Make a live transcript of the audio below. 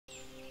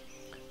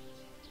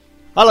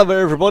Hello there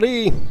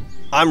everybody,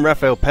 I'm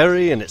Raphael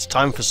Perry and it's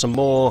time for some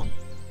more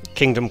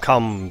Kingdom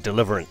Come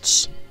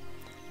Deliverance.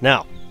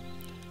 Now,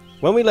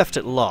 when we left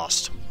it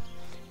last,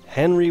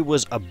 Henry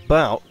was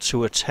about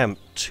to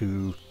attempt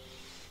to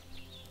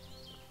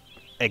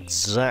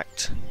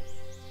exact,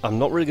 I'm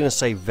not really going to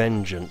say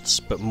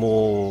vengeance, but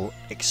more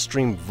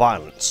extreme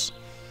violence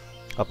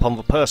upon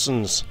the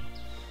persons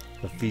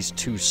of these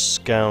two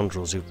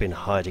scoundrels who've been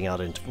hiding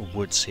out into the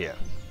woods here.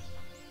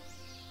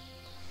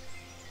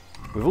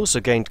 We've also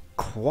gained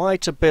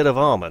quite a bit of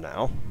armour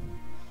now,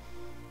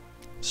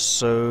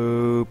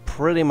 so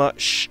pretty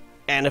much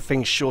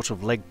anything short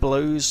of leg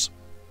blows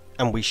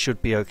and we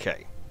should be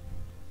okay.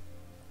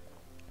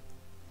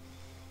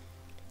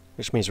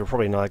 Which means we're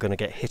probably now going to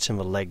get hit in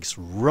the legs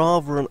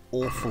rather an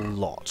awful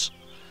lot.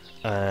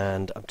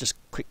 And I've just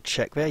quick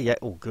check there, yeah,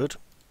 all good.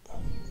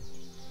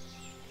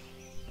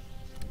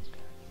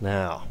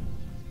 Now,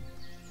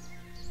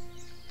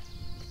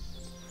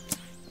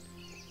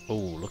 oh,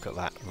 look at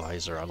that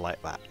visor, I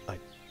like that. I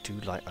do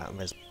like that. And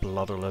there's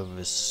blood all over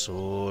his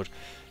sword.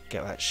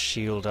 Get that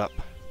shield up.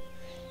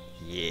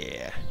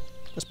 Yeah.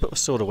 Let's put the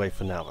sword away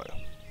for now, though.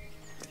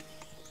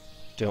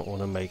 Don't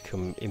want to make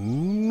him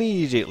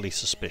immediately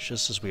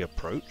suspicious as we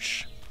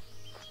approach.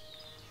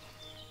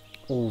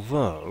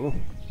 Although,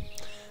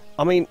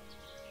 I mean,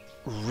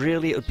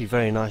 really it would be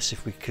very nice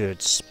if we could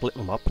split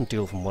them up and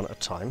deal with them one at a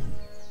time.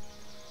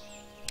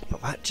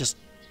 But that just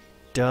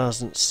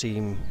doesn't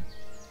seem...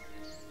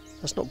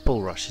 That's not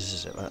bulrushes,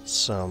 is it?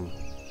 That's,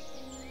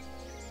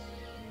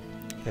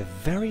 they're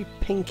very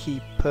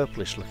pinky,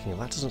 purplish looking.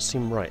 That doesn't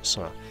seem right,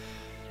 so...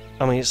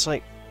 I mean, it's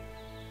like...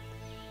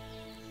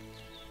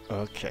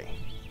 Okay.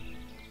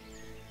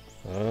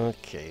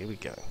 Okay, here we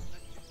go.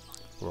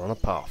 We're on a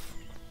path.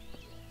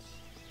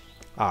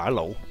 Ah,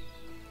 hello.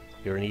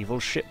 You're an evil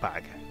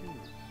shitbag.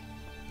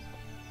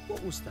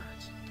 What was that?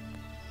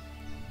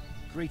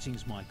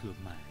 Greetings, my good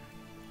man.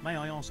 May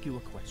I ask you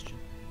a question?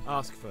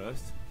 Ask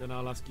first, then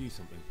I'll ask you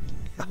something.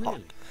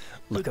 Really?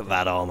 Look at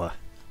that armour.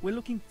 We're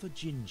looking for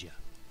Ginger,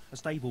 a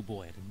stable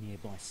boy at a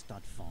nearby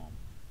stud farm.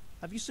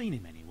 Have you seen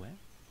him anywhere?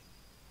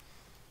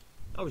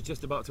 I was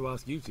just about to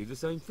ask you two the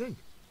same thing.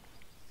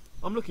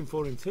 I'm looking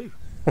for him too.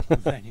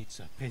 Then it's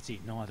a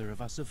pity neither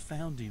of us have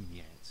found him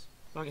yet.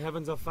 Thank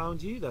heavens I've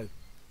found you, though.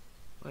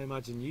 I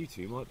imagine you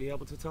two might be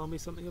able to tell me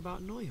something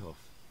about Neuhoff.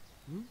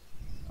 Hmm?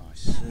 I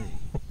see.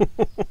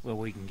 Well,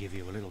 we can give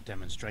you a little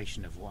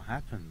demonstration of what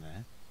happened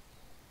there.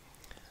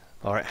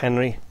 Alright,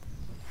 Henry.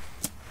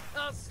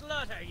 I'll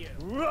slaughter you!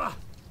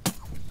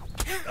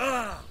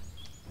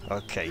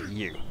 Okay,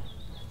 you.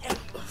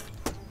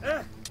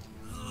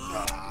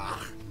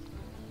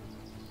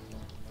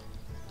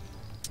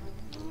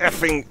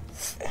 Effing...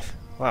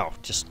 Wow,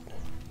 just...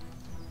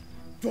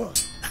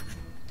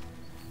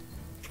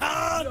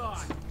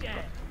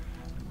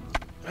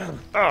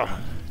 Oh.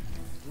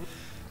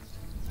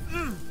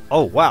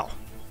 Oh, wow.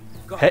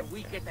 Got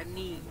weak at the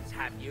knees,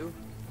 have you?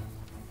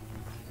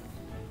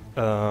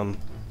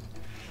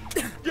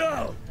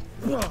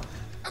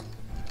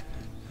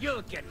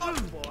 You'll get one,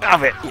 boy.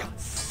 Have it, you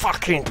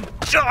fucking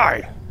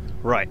die!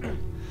 Right.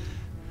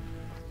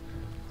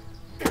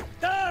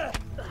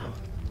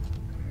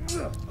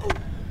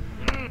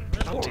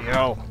 Bloody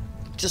hell.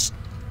 Just...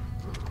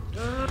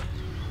 Give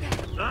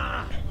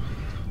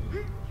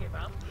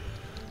up.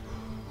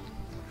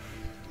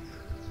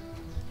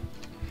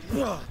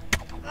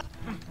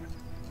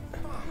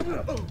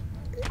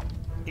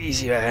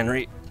 Easier,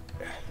 Henry.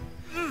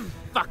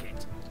 Fuck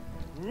it.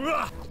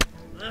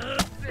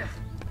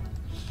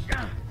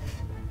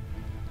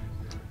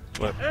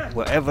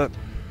 Whatever.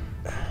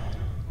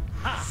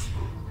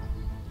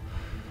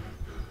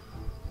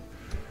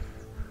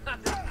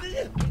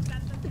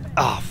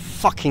 Ah,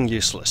 fucking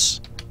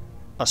useless.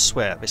 I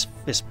swear, this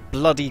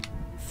bloody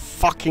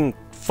fucking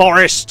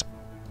forest.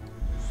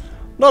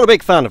 Not a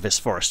big fan of this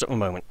forest at the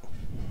moment.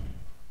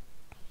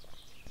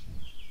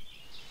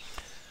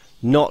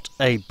 Not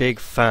a big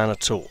fan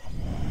at all.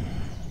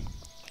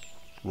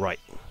 Right.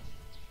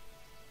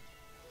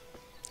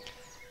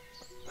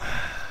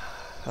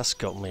 That's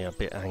got me a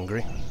bit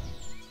angry.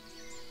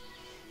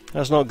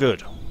 That's not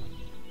good.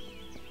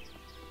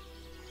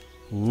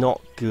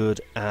 Not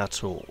good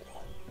at all.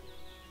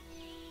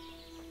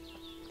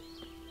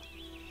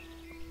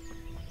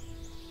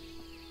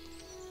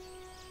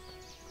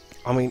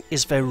 I mean,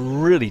 is there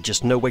really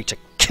just no way to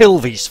kill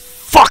these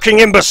fucking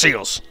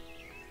imbeciles?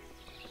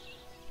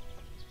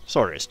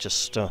 Sorry, it's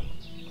just,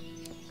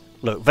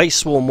 look, they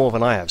swore more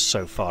than I have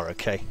so far,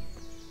 okay?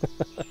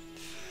 I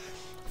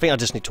think I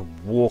just need to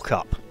walk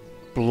up,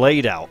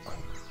 blade out,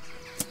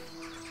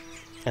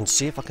 and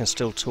see if I can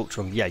still talk to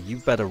him. Yeah, you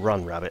better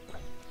run, rabbit.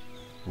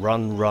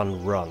 Run,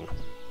 run, run.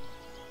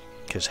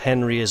 Because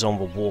Henry is on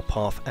the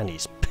warpath and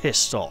he's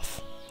pissed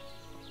off.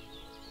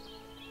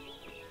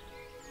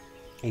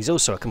 He's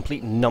also a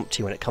complete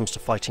numpty when it comes to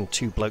fighting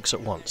two blokes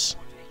at once.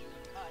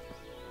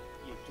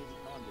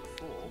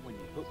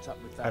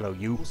 Hello,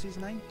 you. What's his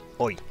name?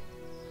 Oi.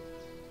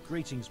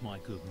 Greetings, my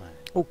good man.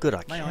 Oh, good,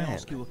 I can. May I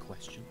ask you a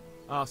question?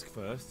 Ask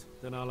first,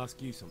 then I'll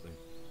ask you something.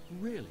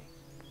 Really?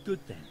 Good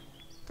then.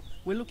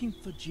 We're looking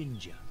for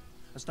Ginger,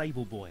 a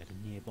stable boy at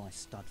a nearby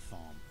stud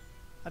farm.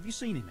 Have you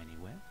seen him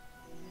anywhere?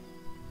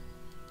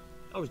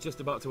 I was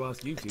just about to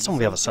ask you two. It's on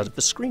the other side of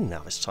the screen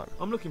now this time.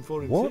 I'm looking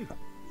for him What? too.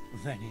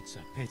 Then it's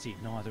a pity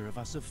neither of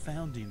us have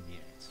found him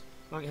yet.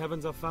 Thank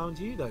heavens I've found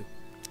you though.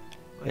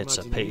 It's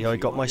a imagine pity you I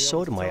two got might my be able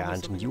sword to in my tell me hand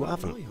and something you about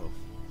haven't. Neuhof.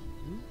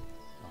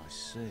 I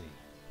see.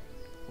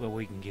 Well,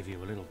 we can give you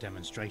a little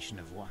demonstration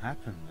of what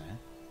happened there.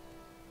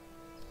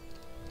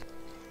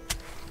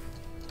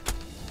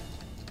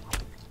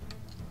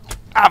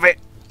 Have it!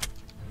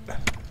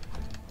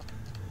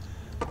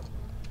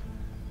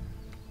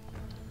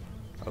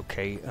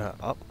 Okay,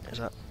 up, is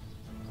that?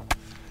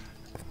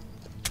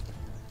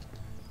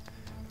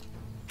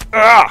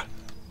 Ah!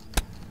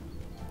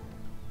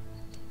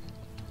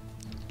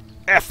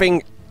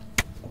 Effing!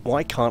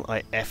 Why can't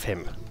I F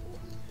him?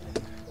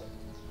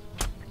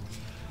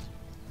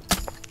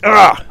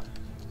 Ah!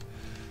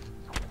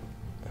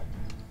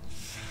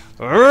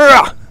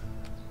 Ah!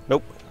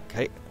 Nope.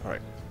 Okay,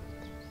 alright.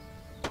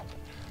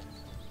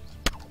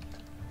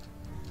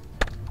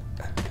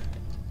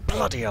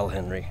 Bloody hell,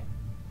 Henry.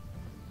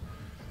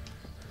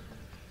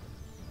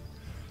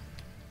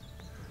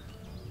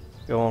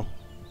 Go on.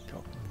 Go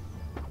on.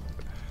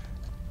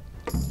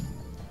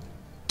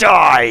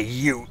 Die,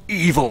 you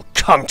evil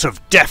cunt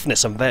of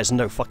deafness! And there's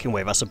no fucking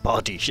way that's a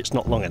bardiche, it's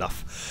not long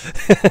enough.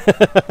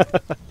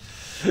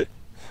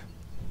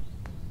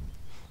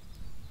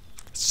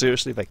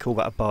 Seriously, they call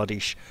that a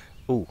bardiche?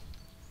 Ooh.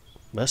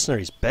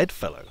 Mercenary's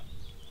bedfellow.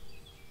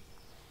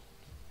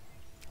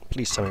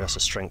 Please tell me that's a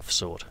strength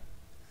sword.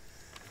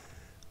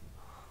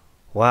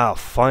 Wow,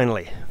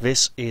 finally.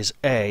 This is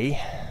a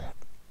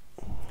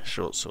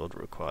short sword,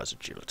 requires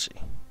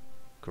agility.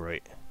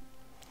 Great.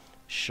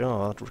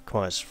 Shard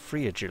requires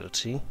free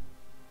agility.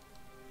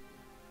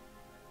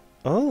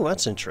 Oh,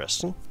 that's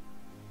interesting.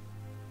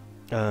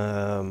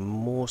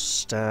 More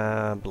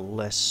stab,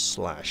 less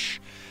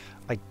slash.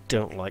 I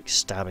don't like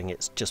stabbing,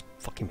 it's just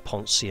fucking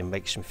poncy and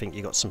makes me think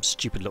you got some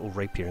stupid little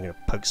rapier and you're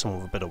going to poke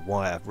someone with a bit of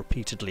wire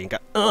repeatedly and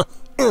go,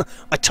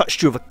 I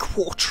touched you with a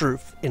quarter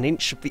of an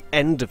inch of the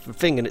end of the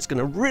thing and it's going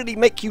to really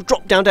make you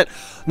drop down dead.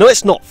 No,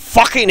 it's not.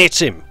 Fucking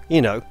hit him!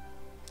 You know.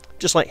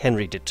 Just like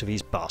Henry did to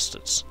these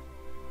bastards.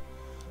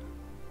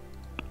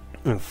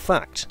 In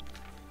fact,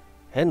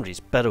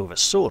 Henry's better with a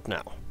sword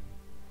now.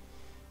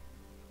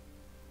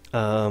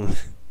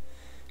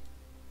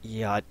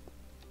 Yeah,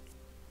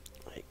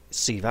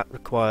 see, that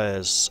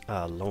requires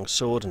a long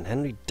sword, and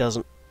Henry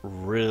doesn't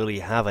really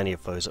have any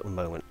of those at the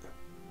moment.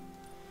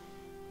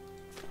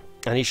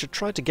 And he should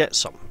try to get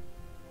some.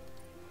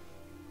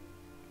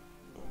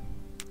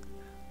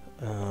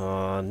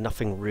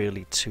 Nothing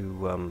really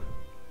to...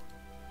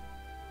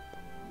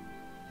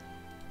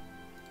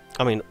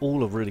 I mean,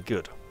 all are really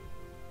good.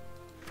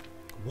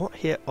 What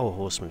here? Oh,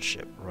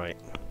 horsemanship, right.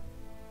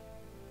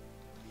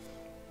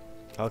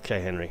 Okay,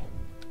 Henry.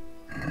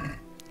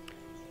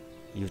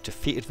 You've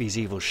defeated these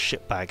evil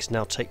shitbags,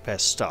 now take their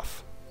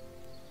stuff.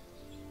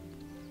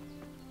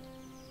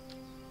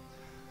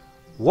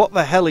 What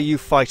the hell are you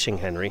fighting,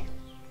 Henry?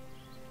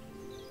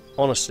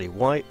 Honestly,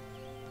 why?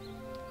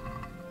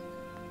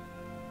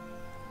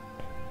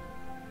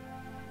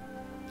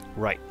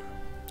 Right.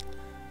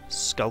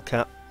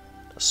 Skullcap,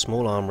 a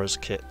small armourer's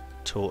kit,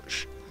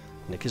 torch,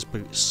 knickers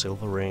boots,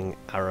 silver ring,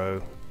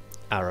 arrow,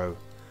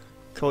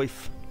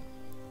 coif.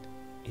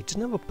 He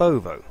didn't have a bow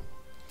though.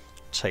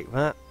 Take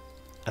that.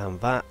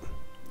 And that.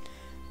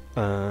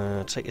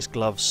 Take his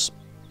gloves.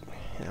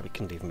 Yeah, we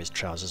can leave him his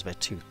trousers, they're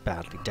too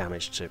badly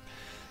damaged to,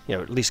 you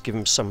know, at least give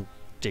him some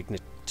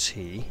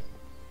dignity.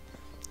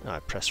 I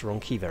pressed the wrong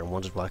key there and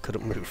wondered why I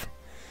couldn't move.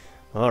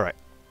 Alright.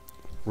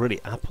 Really,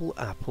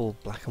 apple,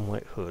 black and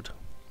white hood.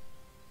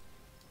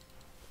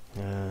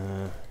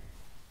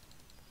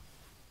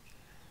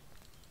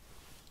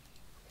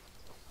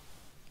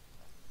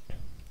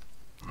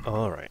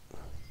 Alright.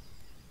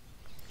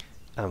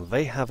 And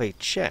they have a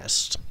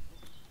chest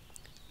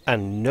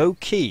and no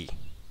key.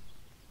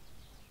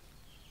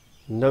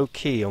 No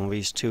key on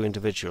these two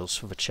individuals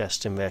for the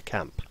chest in their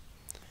camp.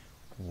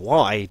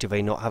 Why do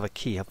they not have a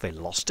key? Have they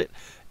lost it?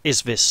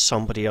 Is this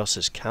somebody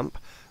else's camp?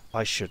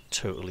 I should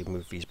totally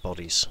move these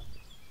bodies.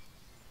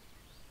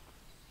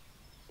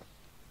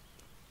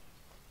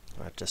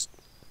 I just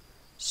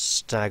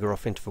stagger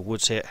off into the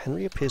woods here.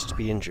 Henry appears to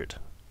be injured.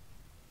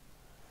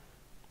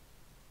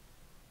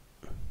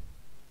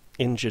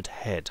 Injured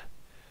head.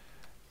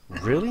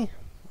 Really?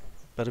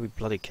 Better be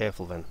bloody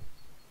careful then.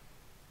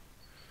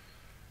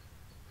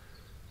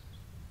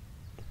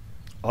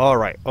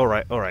 Alright.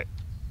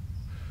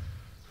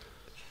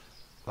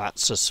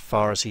 That's as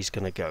far as he's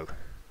going to go.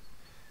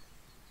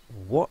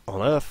 What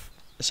on earth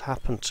has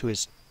happened to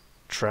his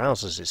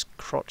trousers, his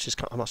crotch?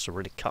 I must have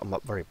really cut him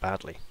up very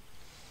badly.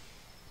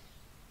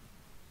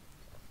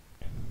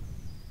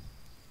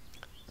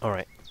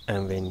 Alright,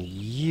 and then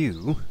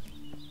you...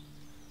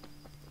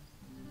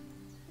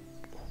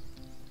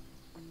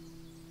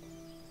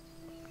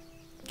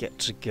 get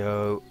to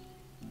go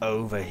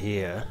over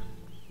here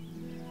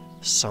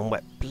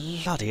Somewhere.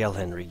 Bloody hell,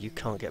 Henry, you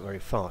can't get very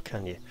far,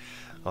 can you?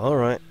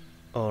 Alright,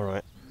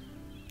 alright,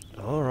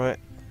 alright.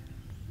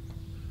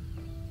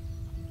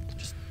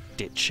 Just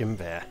ditch him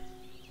there.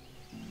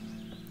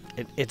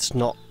 It's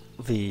not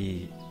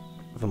the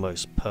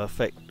most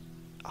perfect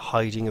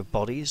hiding of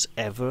bodies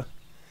ever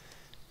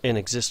in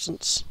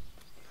existence,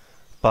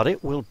 but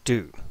it will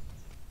do.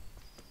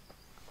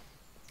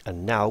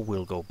 And now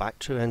we'll go back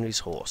to Henry's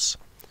horse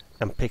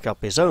and pick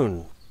up his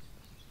own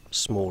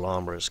small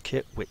armourer's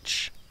kit,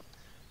 which...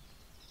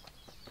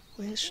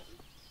 Where's...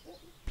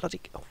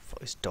 Bloody... Oh, fuck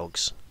these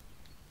dogs.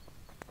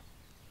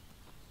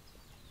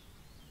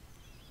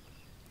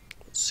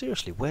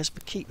 Seriously, where's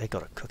the keep? They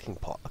got a cooking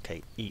pot.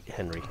 Okay, eat,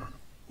 Henry.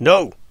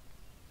 No!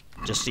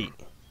 Just eat.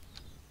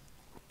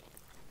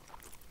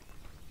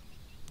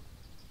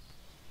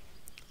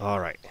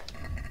 Alright.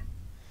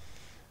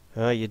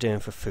 How are you doing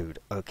for food?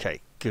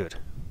 Okay, good.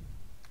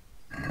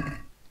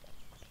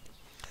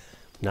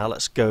 Now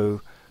let's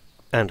go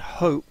and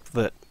hope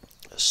that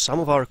some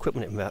of our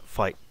equipment in that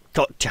fight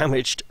got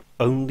damaged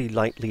only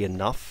lightly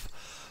enough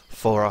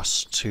for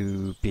us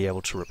to be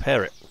able to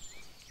repair it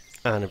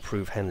and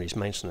improve Henry's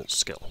maintenance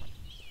skill.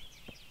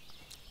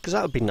 Because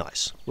that would be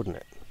nice, wouldn't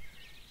it?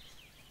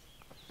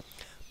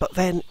 But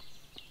then,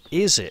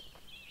 is it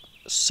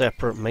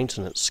separate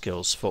maintenance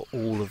skills for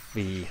all of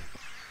the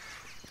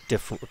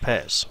different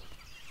repairs?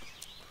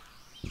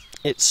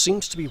 It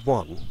seems to be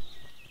one,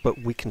 but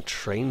we can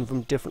train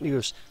them differently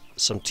with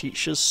some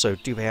teachers, so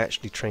do they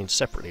actually train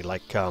separately?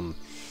 Like,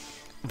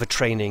 the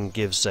training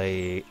gives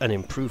an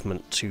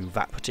improvement to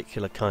that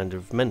particular kind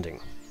of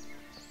mending.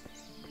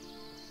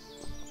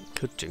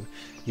 Could do.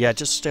 Yeah,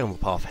 just stay on the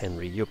path,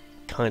 Henry. You're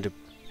kind of,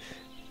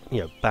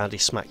 badly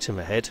smacked in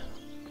the head.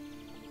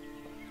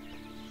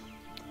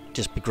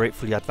 Just be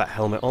grateful you had that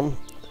helmet on.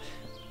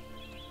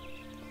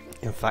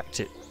 In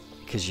fact,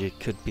 because you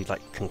could be,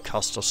 like,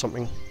 concussed or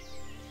something.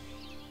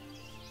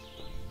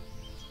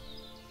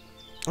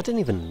 I didn't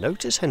even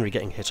notice Henry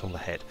getting hit on the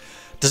head.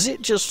 Does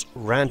it just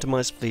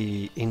randomise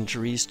the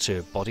injuries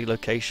to body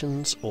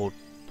locations, or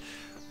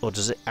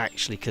does it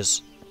actually,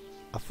 because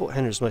I thought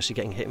Henry was mostly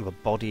getting hit in the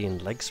body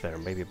and legs there,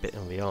 and maybe a bit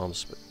on the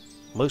arms, but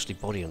mostly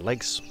body and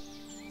legs,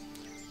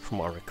 from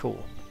what I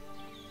recall.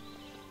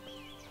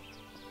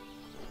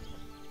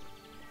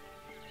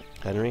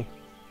 Henry,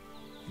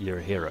 you're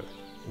a hero.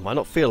 You might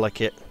not feel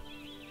like it.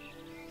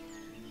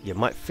 You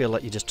might feel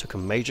like you just took a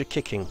major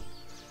kicking,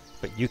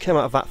 but you came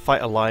out of that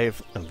fight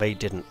alive, and they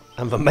didn't.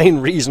 And the main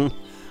reason,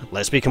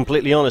 let's be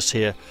completely honest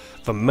here,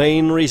 the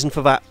main reason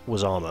for that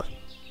was armour.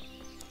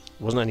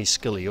 It wasn't any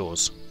skill of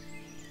yours.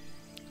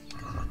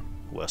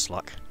 Worse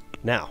luck.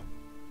 Now.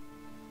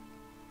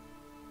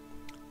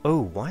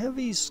 Oh, why are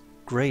these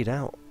greyed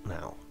out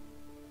now?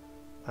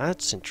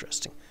 That's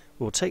interesting.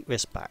 We'll take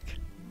this back.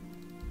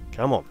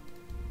 Come on.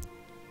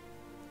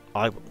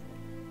 I will.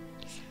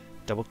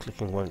 Double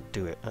clicking won't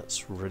do it.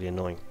 That's really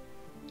annoying.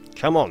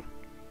 Come on.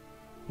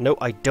 No,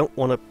 I don't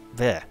want to...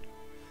 There.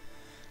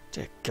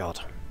 Dear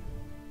God.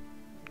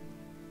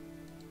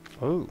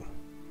 Oh.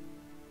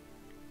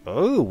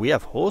 Oh, we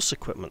have horse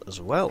equipment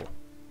as well.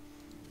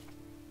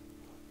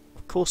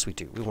 Of course we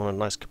do. We want a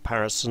nice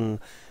comparison.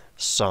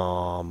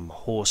 Some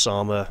horse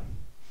armour.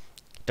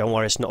 Don't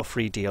worry, it's not a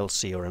free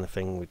DLC or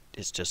anything.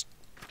 It's just...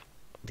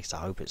 At least I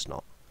hope it's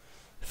not.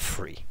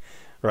 Free.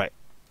 Right.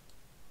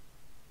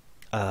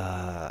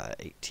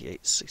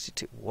 88,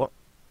 62. What?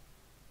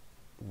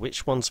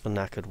 Which one's the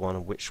knackered one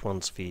and which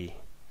one's the...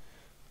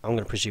 I'm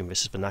going to presume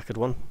this is the knackered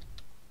one.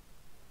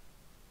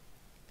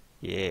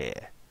 Yeah.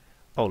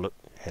 Oh look,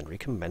 Henry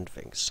can mend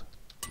things.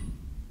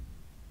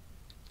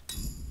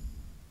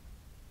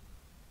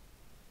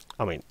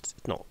 I mean,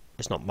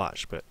 it's not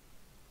much, but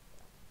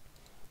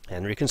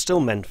Henry can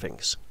still mend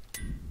things.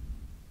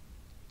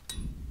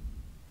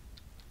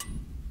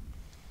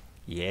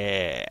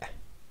 Yeah.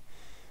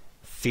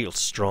 Feel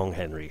strong,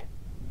 Henry.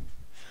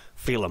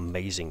 Feel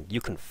amazing. You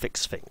can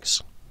fix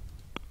things.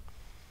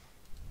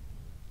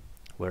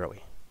 Where are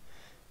we?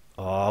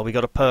 Oh, we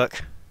got a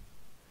perk.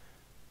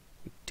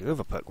 We do have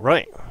a perk,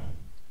 right.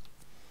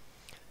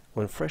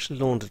 When freshly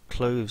laundered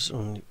clothes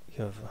on,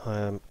 you have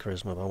higher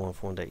charisma by 1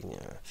 for 1 day.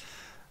 Yeah.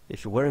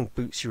 If you're wearing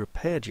boots you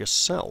repaired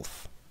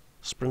yourself,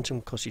 sprinting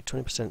will cost you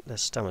 20%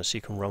 less stamina so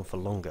you can run for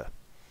longer.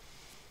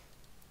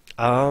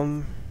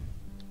 The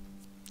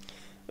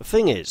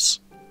thing is,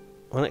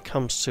 when it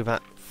comes to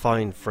that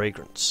fine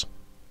fragrance,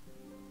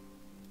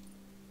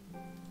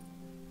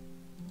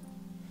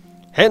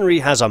 Henry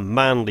has a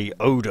manly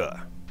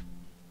odour.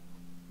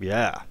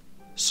 Yeah,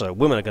 so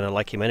women are going to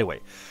like him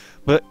anyway.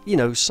 But, you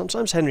know,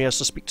 sometimes Henry has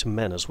to speak to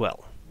men as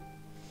well.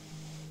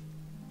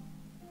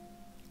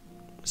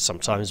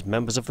 Sometimes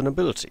members of the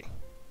nobility.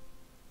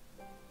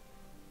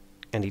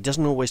 And he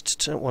doesn't always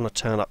want to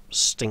turn up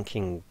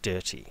stinking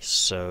dirty,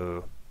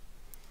 so...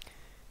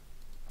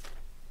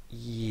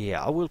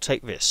 Yeah, I will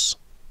take this.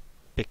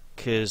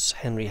 Because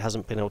Henry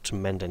hasn't been able to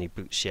mend any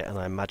boots yet, and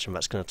I imagine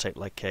that's going to take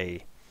like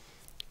a...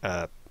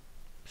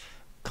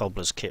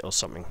 cobbler's kit or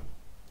something.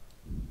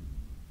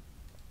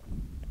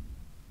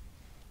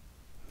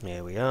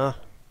 Here we are.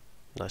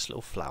 Nice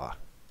little flower.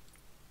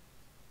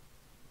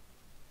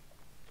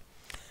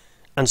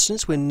 And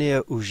since we're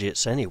near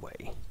Ujits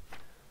anyway,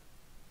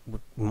 we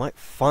might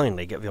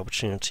finally get the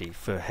opportunity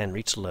for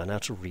Henry to learn how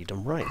to read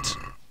and write.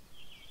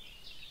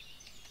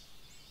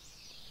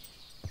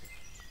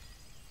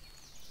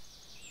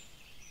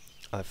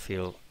 I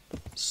feel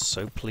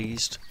so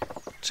pleased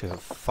to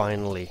have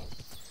finally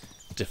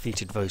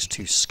defeated those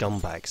two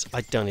scumbags.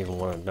 I don't even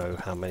want to know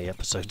how many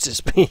episodes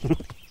it's been.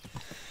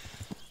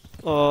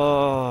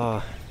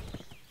 Oh.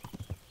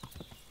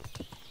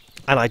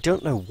 And I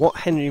don't know what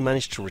Henry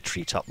managed to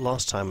retreat up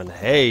last time, and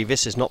hey,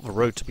 this is not the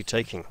road to be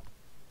taking.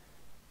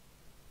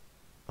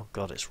 Oh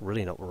god, it's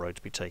really not the road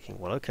to be taking.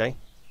 Well, okay.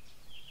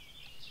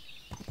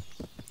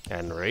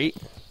 Henry.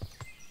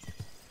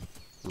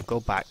 We'll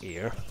go back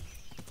here.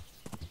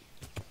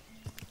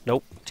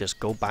 Nope, just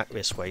go back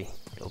this way.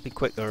 It'll be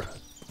quicker.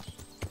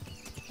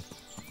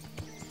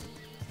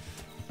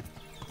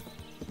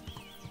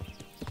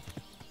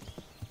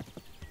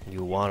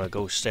 You want to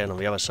go stand on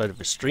the other side of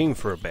the stream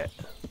for a bit.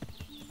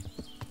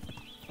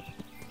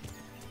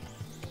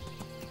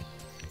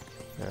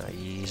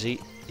 Easy,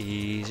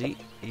 easy,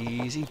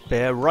 easy.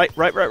 Bear right.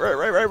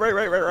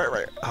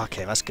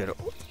 Okay, that's good.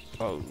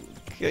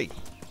 Okay.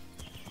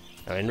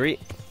 Now, Henry,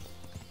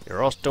 your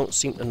horse don't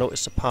seem to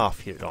notice the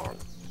path you're on.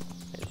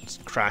 It's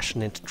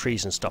crashing into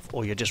trees and stuff,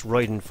 or you're just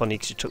riding funny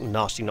because you took a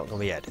nasty knock on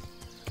the head.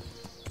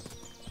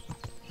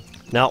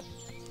 Now,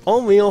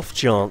 on the off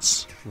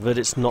chance that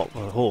it's not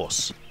the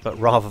horse, but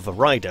rather the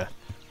rider,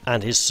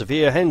 and his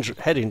severe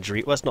head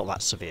injury, well, it's not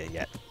that severe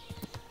yet.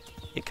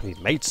 It can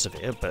be made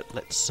severe, but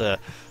let's... so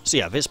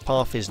yeah, this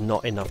path is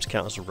not enough to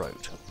count as a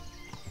road.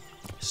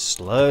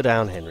 Slow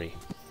down, Henry.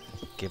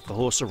 Give the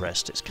horse a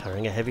rest. It's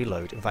carrying a heavy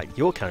load. In fact,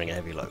 you're carrying a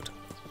heavy load.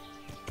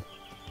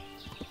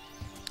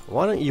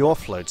 Why don't you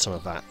offload some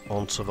of that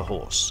onto the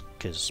horse?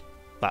 Because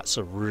that's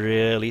a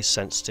really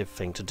sensitive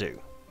thing to do.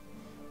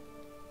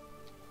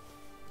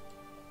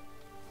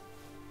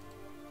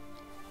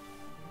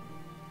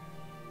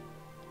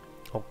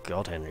 Oh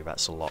god, Henry,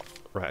 that's a lot.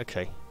 Right,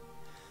 okay.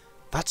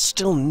 That's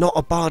still not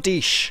a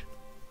bardiche.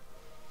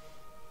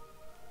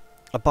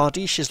 A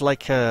bardiche is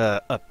like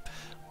a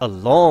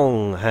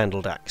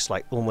long-handled axe,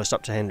 like almost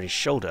up to Henry's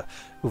shoulder,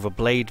 with a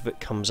blade that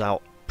comes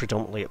out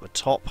predominantly at the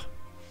top,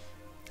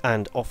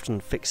 and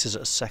often fixes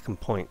at a second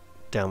point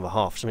down the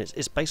haft. I mean,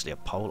 it's basically a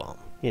polearm,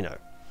 you know.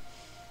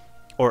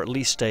 Or at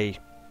least a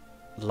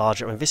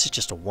larger... I mean, this is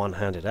just a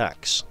one-handed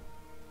axe.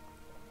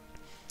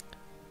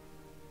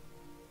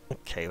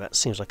 Okay, that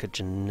seems like a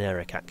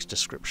generic axe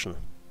description.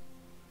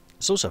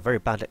 It's also very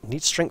bad. It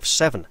needs strength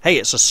 7. Hey,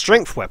 it's a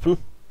strength weapon!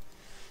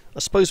 I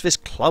suppose this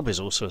club is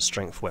also a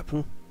strength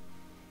weapon.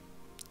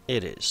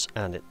 It is,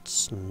 and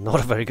it's not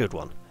a very good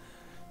one.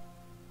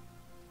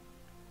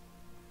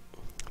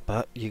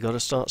 But you got to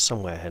start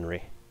somewhere,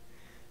 Henry.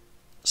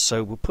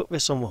 So we'll put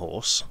this on the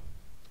horse.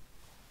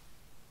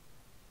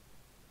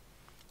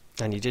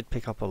 And you did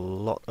pick up a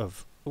lot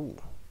of... Ooh.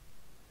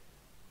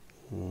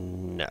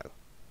 No.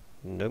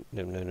 Nope,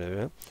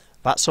 no.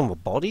 That's on the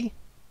body?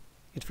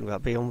 You'd think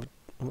that'd be on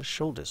the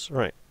shoulders.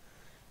 Right.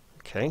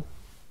 Okay.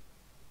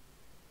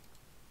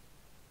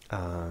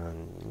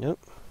 Nope.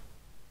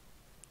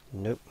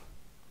 Nope.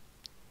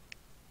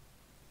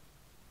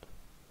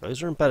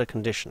 Those are in better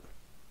condition.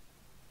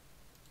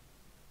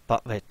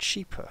 But they're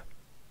cheaper.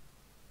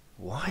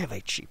 Why are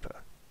they cheaper?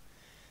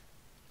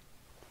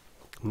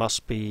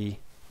 Must be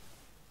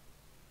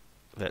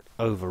that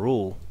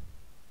overall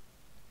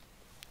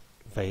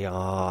they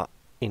are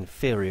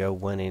inferior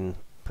when in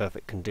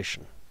perfect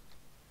condition.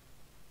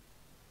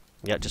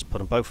 Yeah, just put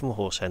them both on the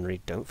horse,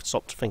 Henry. Don't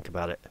stop to think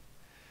about it.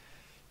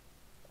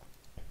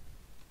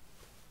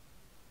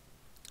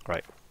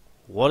 Right.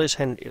 What is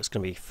Henry? It's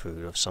going to be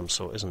food of some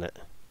sort, isn't it?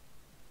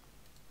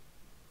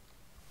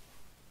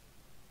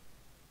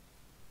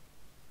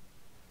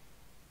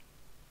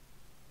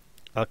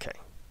 Okay.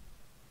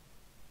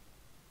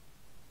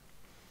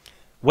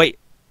 Wait.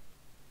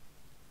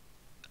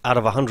 Out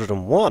of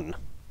 101?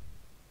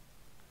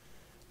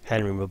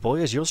 Henry, my boy,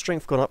 has your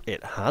strength gone up?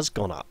 It has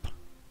gone up.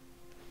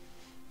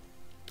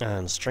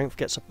 And strength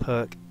gets a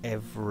perk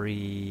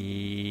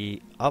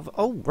every...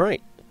 Oh,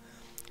 right.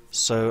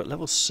 So at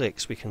level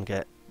 6 we can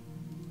get...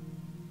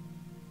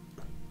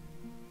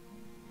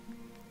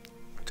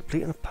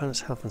 Deplete an opponent's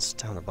health and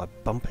stamina by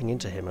bumping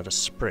into him at a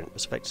sprint.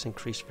 This effect is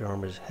increased if your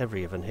armor is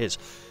heavier than his.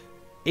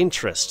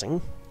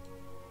 Interesting.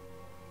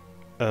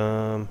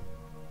 Oh.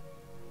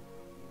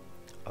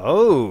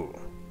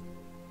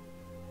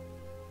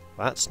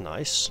 That's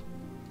nice.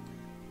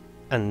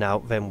 And now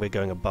then we're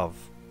going above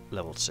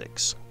level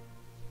 6.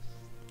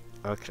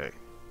 Okay.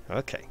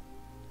 Okay.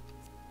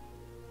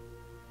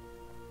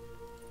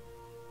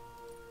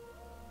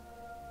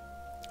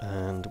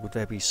 And would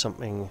there be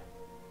something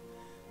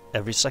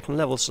every second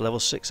level, so level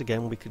 6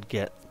 again, we could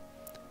get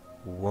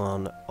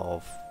one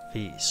of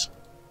these.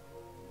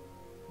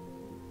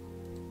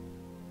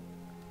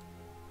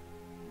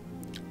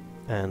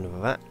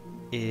 And that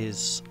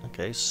is,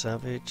 okay,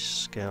 Savage,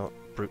 Scout,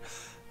 Brute.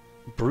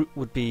 Brute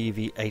would be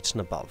the 8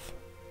 and above.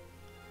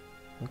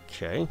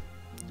 Okay,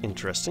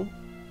 interesting.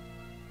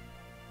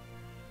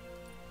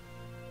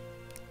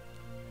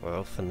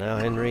 Well, for now,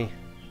 Henry,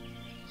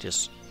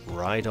 just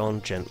ride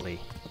on gently.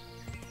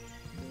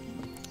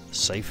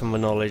 Safe from my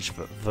knowledge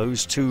that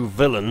those two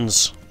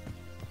villains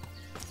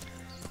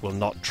will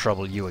not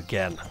trouble you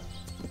again.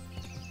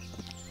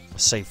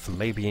 Save for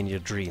maybe in your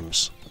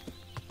dreams.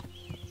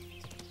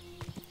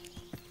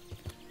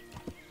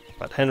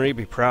 But Henry,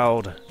 be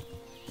proud.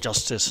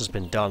 Justice has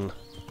been done.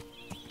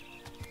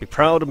 Be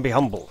proud and be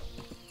humble.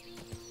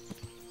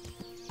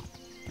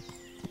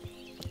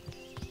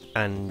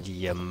 And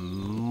you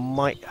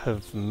might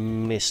have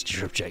missed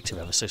your objective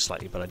ever so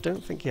slightly, but I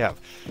don't think you have.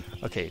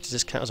 Okay, does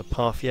this count as a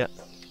path yet?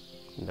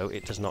 No,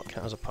 it does not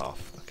count as a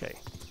path. Okay.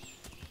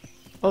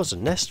 Oh, there's a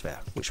nest there,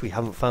 which we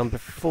haven't found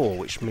before,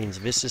 which means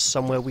this is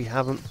somewhere we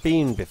haven't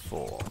been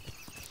before.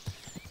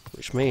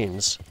 Which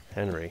means,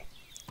 Henry,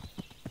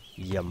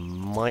 you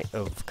might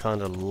have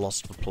kind of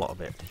lost the plot a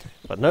bit.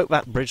 But note,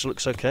 that bridge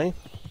looks okay.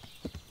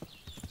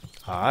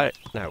 Alright,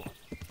 now,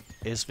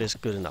 is this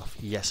good enough?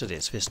 Yes, it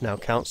is. This now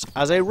counts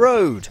as a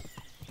road!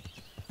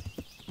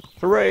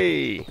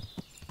 Hooray!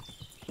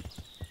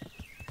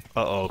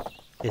 Uh-oh.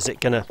 Is it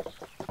gonna...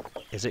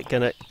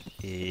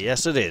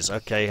 Yes, it is.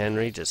 Okay,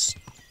 Henry, just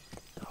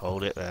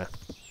hold it there.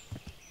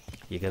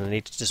 You're gonna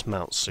need to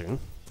dismount soon.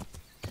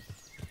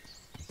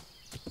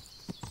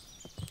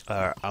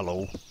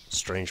 Hello,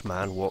 strange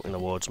man walking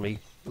towards me.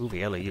 Who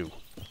the hell are you?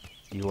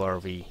 You are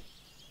the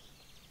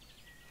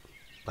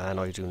man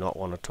I do not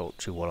want to talk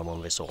to while I'm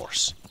on this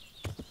horse.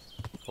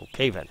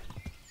 Okay then.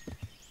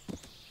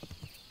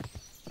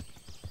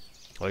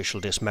 I shall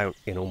dismount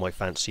in all my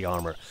fancy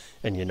armour,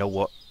 and you know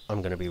what?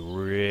 I'm going to be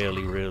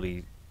really,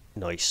 really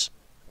nice.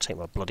 Take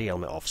my bloody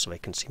helmet off so they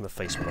can see my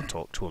face when I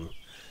talk to them,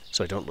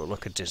 so I don't look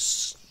like a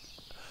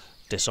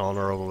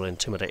dishonourable,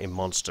 intimidating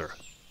monster.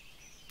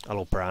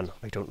 Hello, Bran.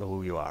 I don't know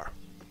who you are.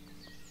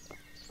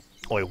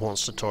 I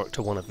wants to talk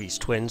to one of these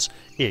twins.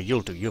 Here,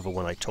 you'll do. You're the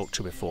one I talked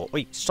to before.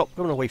 Wait, stop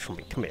going away from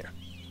me. Come here.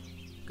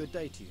 Good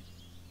day to you.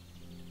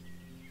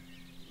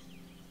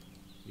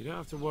 You don't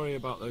have to worry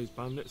about those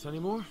bandits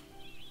anymore.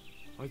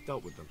 I've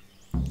dealt with them.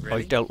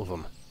 Really? I've dealt with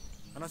them.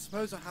 And I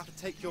suppose I have to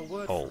take your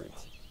word Oh. for it.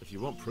 If you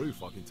want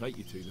proof, I can take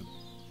you to them.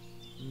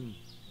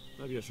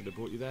 Maybe I should have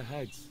brought you their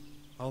heads.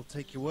 I'll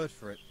take your word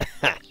for it.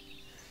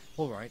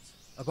 All right,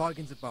 a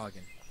bargain's a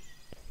bargain.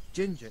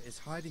 Ginger is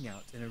hiding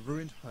out in a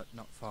ruined hut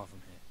not far from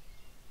here.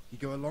 You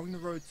go along the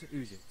road to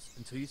Uzits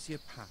until you see a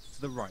path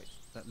to the right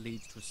that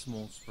leads to a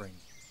small spring.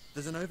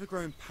 There's an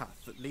overgrown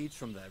path that leads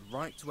from there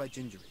right to where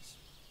Ginger is.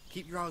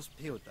 Keep your eyes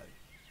peeled though.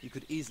 You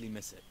could easily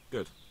miss it.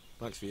 Good.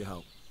 Thanks for your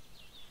help.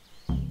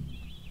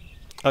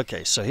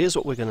 Okay, so here's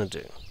what we're going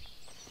to do.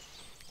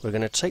 We're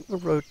going to take the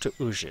road to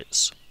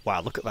Uzits.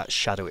 Wow, look at that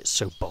shadow, it's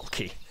so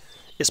bulky.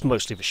 It's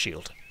mostly the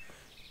shield.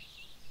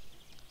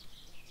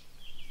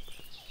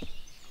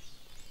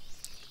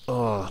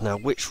 Oh, now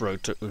which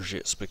road to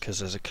Uzits? Because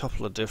there's a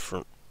couple of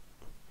different...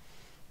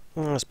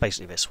 it's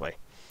basically this way.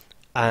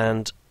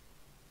 And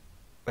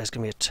there's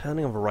going to be a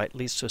turning on the right,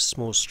 leads to a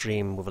small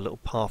stream with a little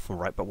path on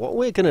the right. But what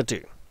we're going to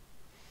do,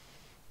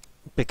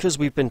 because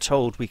we've been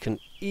told we can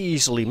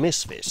easily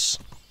miss this,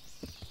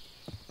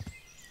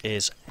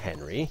 is,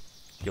 Henry,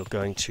 you're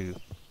going to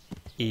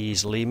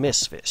easily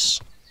miss this.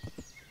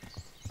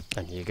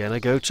 And you're going to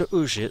go to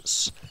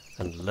Uzits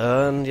and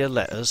learn your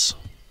letters.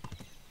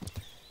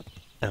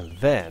 And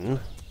then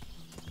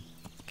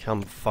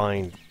come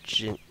find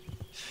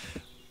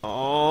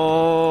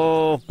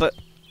Oh, but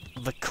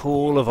the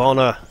call of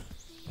honor.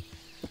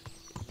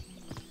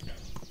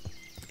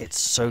 It's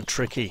so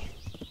tricky.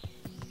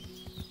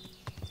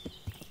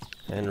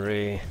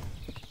 Henry,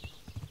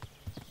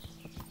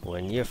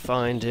 when you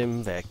find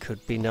him, there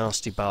could be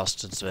nasty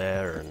bastards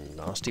there, and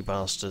nasty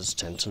bastards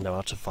tend to know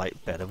how to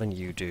fight better than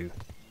you do.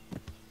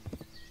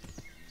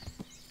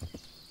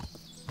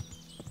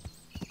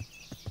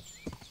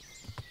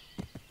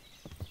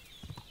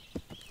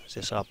 Is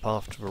this our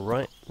path to the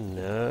right?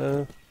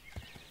 No.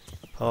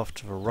 Path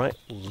to the right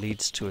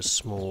leads to a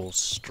small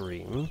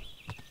stream.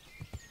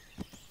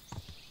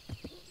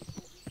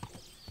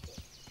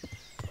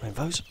 I mean,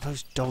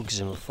 those dogs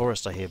in the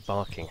forest I hear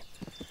barking.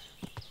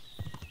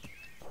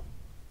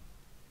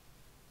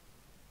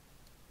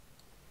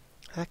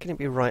 How can it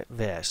be right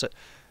there? So,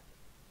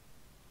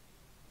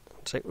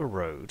 take the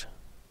road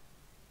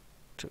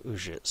to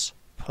Uzits.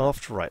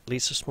 Path to right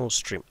leads to a small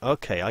stream.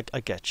 Okay, I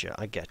get you.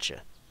 I get you.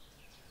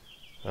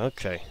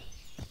 Okay.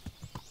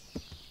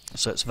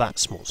 So it's that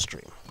small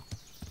stream.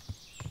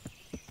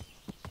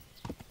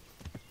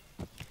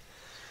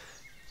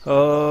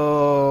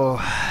 Oh,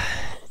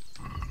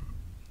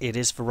 it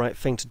is the right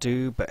thing to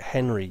do, but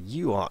Henry,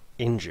 you are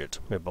injured,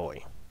 my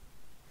boy.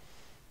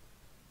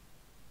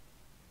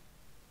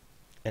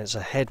 It's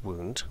a head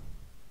wound.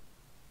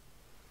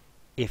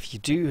 If you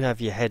do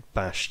have your head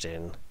bashed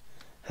in,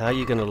 how are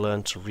you going to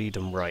learn to read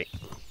and write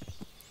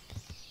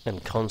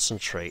and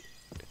concentrate?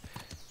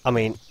 I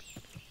mean,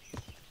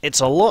 it's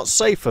a lot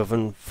safer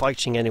than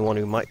fighting anyone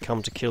who might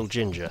come to kill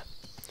Ginger.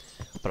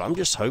 But I'm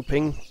just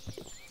hoping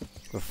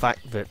the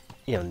fact that,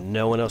 you know,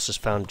 no one else has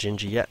found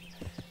Ginger yet,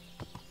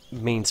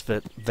 means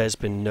that there's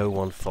been no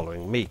one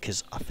following me,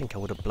 because I think I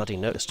would have bloody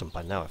noticed them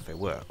by now if they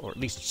were, or at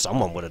least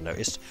someone would have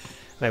noticed.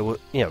 They were,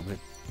 you know,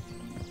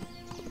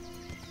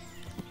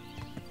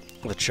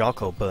 the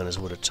charcoal burners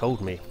would have told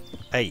me,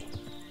 hey,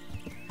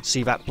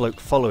 see that bloke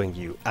following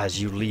you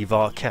as you leave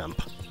our camp?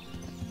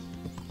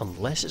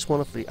 Unless it's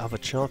one of the other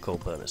charcoal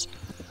burners.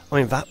 I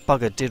mean, that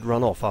bugger did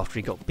run off after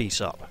he got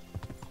beat up.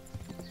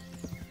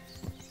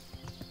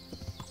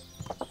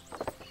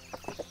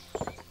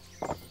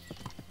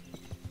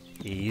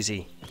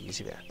 Easy,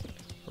 easy there.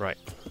 Right.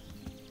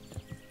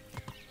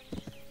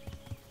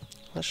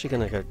 I'm actually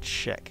going to go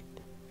check.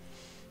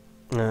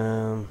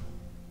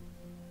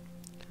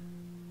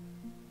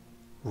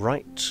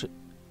 Right.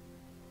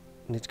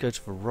 Need to go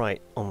to the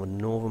right on the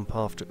northern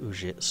path to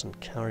Ujits and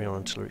carry on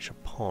until we reach a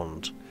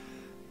pond.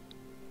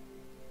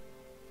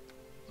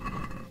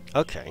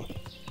 Okay.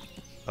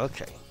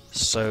 Okay.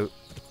 So,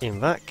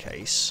 in that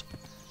case,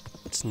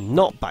 it's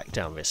not back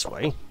down this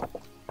way.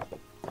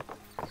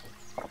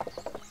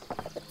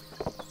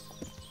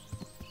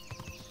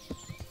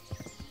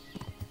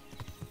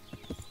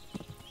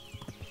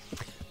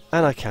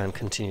 And I can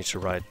continue to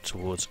ride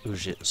towards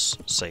Ujits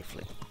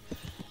safely.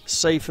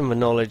 Safe in the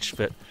knowledge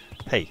that,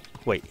 hey,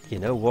 wait, you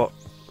know what,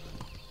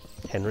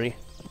 Henry?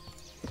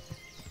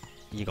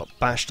 You got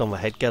bashed on the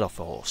head, get off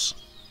the horse.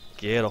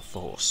 Get off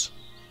the horse.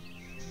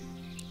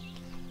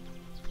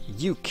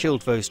 You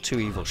killed those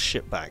two evil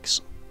shitbags.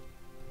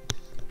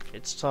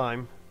 It's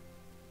time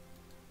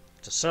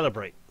to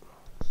celebrate.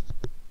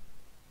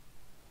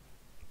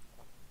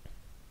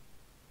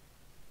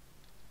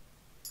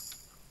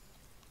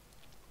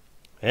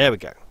 There we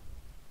go.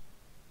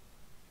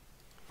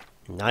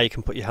 Now you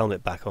can put your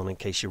helmet back on in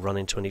case you run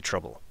into any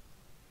trouble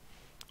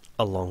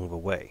along the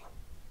way.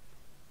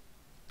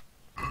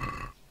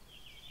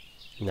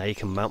 Now you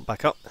can mount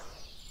back up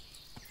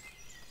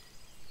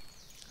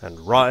and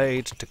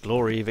ride to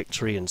glory,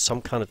 victory, and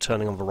some kind of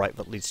turning on the right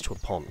that leads to a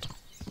pond.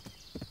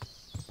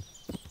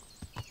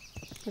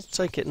 Let's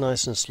take it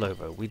nice and slow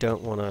though. We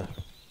don't want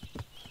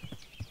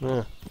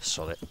to...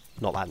 solid.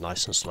 Not that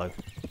nice and slow.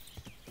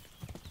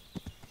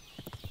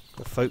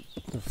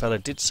 The fella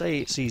did say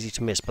it's easy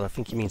to miss, but I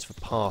think he means the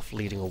path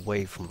leading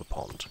away from the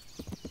pond.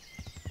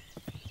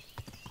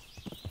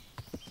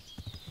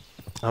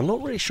 I'm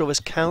not really sure this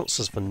counts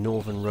as the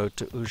northern road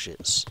to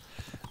Ujits.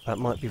 That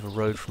might be the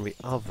road from the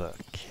other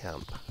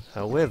camp.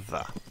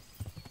 However,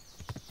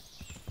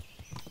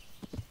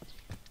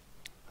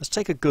 let's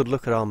take a good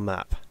look at our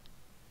map.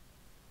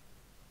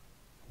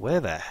 Where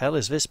the hell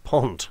is this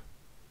pond?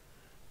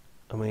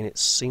 I mean, it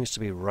seems to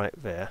be right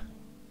there.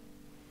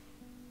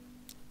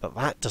 But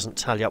that doesn't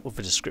tally up with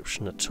the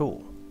description at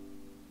all.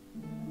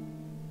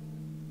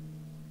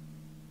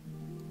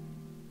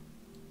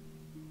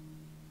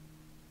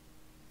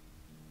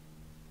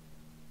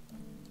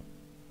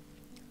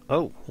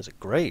 Oh, there's a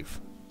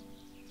grave.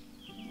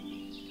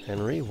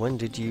 Henry, when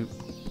did you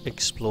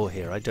explore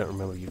here? I don't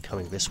remember you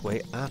coming this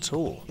way at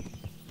all.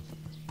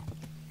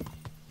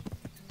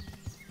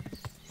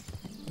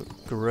 The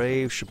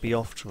grave should be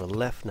off to the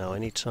left now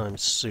anytime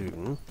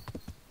soon.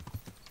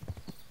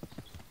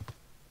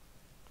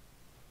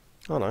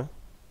 Oh no,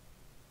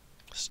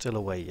 still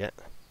away yet.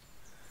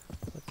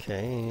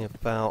 Okay,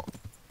 about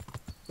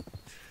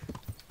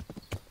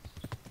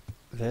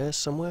there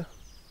somewhere?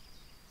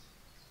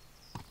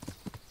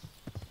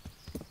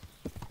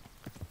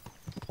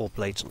 Or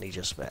blatantly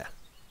just there?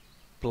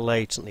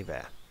 Blatantly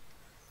there.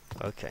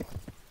 Okay.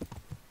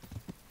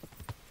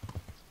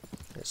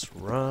 Let's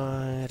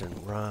ride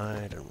and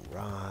ride and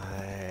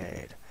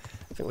ride.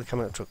 I think we're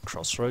coming up to a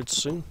crossroads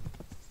soon.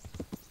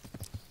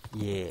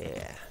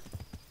 Yeah.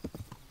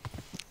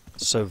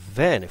 So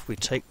then, if we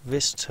take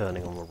this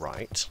turning on the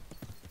right...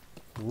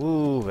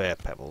 Woo, there,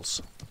 Pebbles.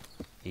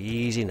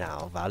 Easy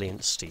now,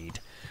 valiant steed.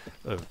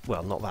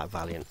 Well, not that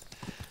valiant.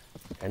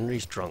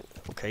 Henry's drunk,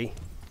 okay?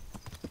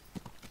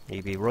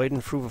 He'd be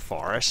riding through the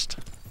forest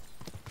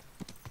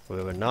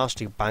with a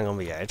nasty bang on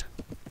the head.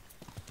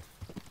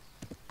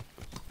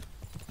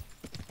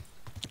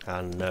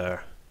 And,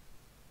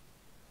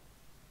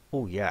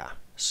 oh yeah,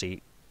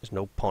 see, there's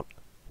no pond.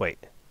 Wait.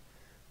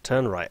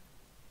 Turn right.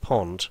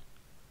 Pond.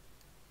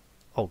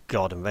 Oh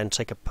god, and then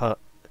take a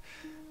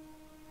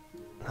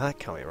that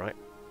can't be right.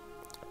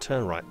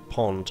 Turn right,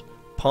 pond.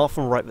 Path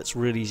on right that's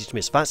really easy to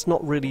miss. That's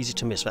not really easy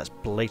to miss, that's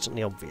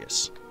blatantly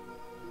obvious.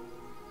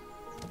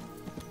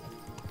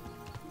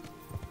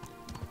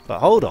 But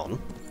hold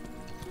on.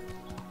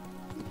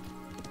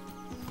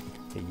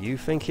 Are you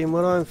thinking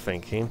what I'm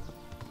thinking?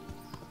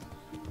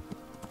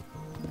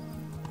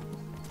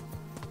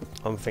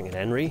 I'm thinking,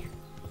 Henry.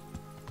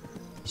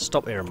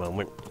 Stop here a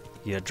moment.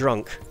 You're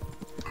drunk.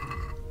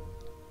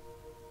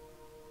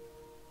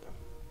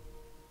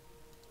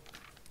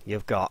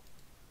 You've got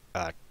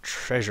a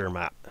treasure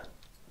map.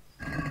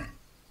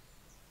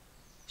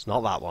 It's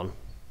not that one.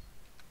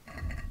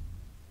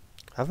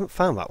 I haven't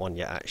found that one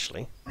yet,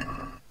 actually.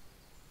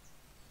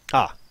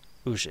 Ah,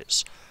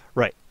 Ujits.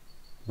 Right.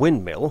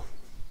 Windmill.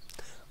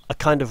 a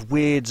kind of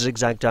weird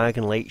zigzag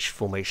diagonal H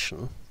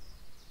formation.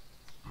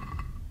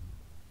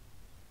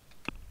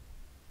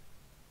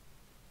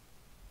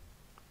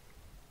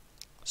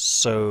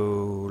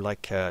 So,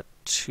 like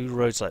two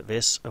roads like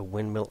this, a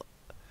windmill.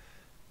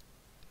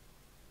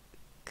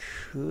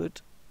 Could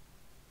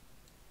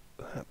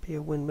that be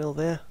a windmill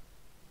there?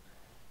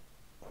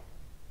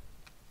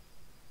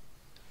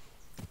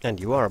 And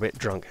you are a bit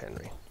drunk,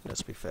 Henry,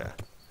 let's be fair.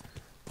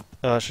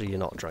 Oh, actually, you're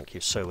not drunk,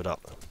 you've sobered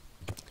up.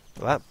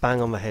 But that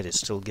bang on the head is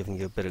still giving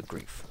you a bit of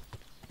grief.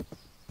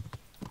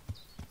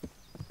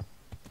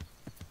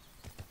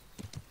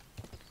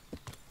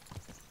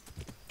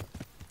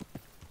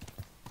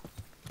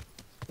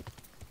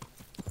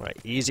 Right,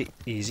 easy,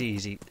 easy,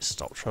 easy.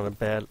 Stop trying to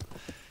bear.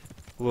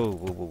 Whoa,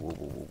 whoa, whoa, whoa,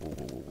 whoa, whoa,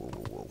 whoa, whoa,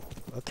 whoa, whoa.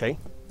 Okay.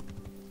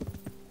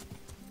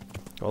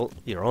 Well,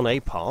 you're on a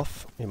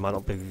path. It might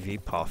not be the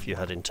path you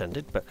had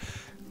intended, but...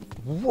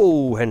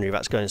 Whoa, Henry,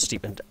 that's going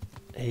steep and...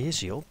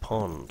 Here's your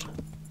pond.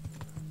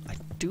 I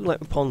do like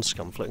the pond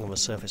scum floating on the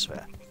surface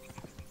there.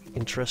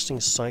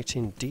 Interesting sight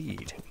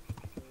indeed.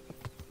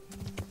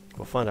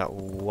 We'll find out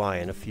why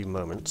in a few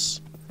moments.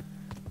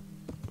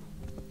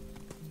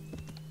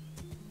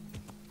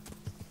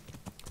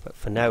 But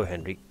for now,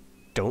 Henry,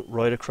 don't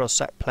ride across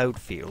that ploughed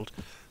field.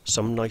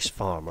 Some nice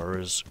farmer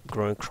is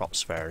growing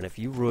crops there, and if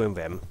you ruin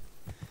them,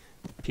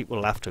 people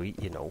will have to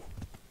eat, you know.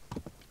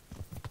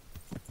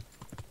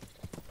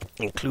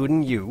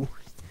 Including you.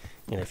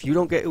 And if you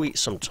don't get to eat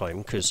sometime,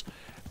 because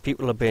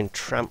people have been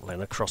trampling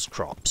across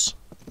crops,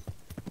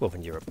 well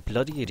then you're a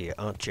bloody idiot,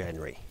 aren't you,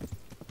 Henry?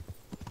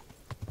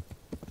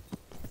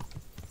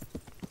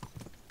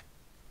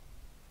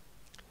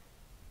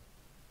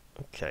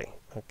 Okay,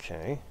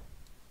 okay.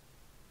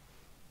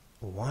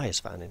 Why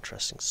is that an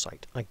interesting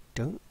sight? I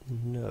don't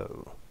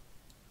know.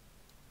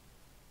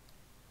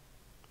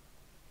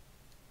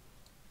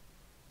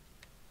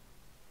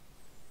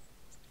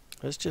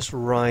 Let's just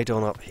ride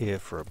on up here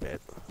for a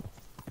bit.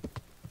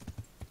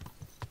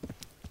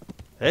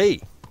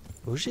 Hey!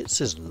 Ujits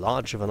is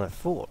larger than I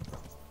thought.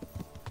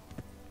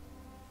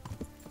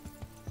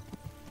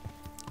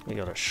 We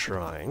got a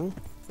shrine.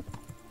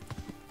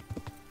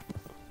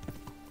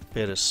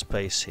 Bit of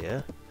space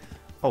here.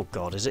 Oh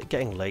god, is it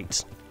getting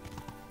late?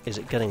 Is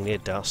it getting near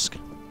dusk?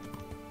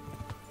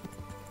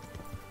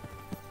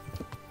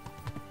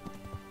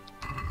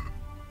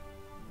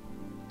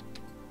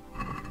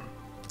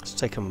 Let's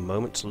take a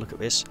moment to look at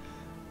this.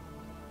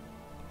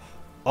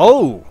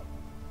 Oh!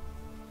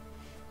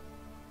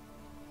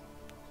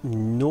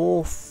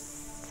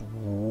 Northwest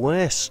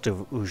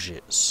of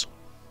Ujits.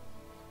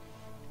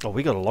 Oh,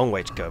 we got a long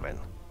way to go then.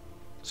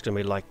 It's gonna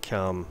be like,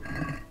 you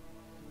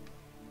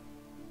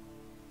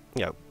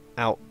know,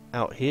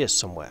 out here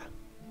somewhere.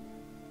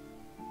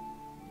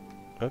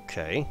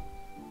 Okay.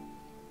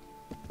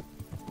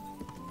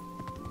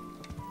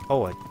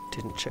 Oh, I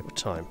didn't check the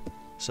time.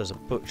 So there's a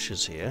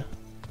butcher's here.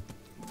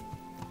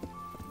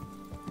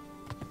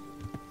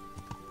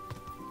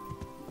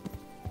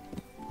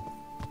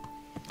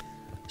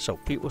 So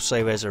people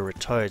say there's a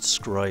retired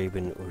scribe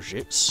in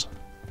Ujits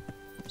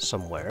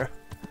somewhere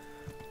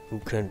who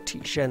can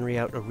teach Henry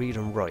how to read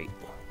and write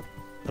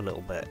a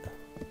little bit.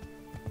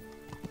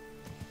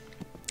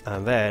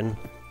 And then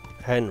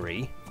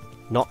Henry,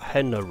 not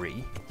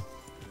Henry.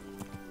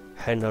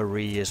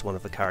 Henry is one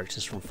of the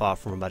characters from Far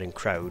From a Madding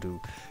Crowd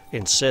who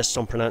insists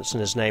on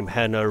pronouncing his name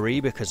Henry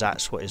because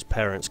that's what his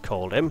parents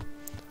called him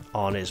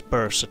on his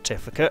birth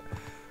certificate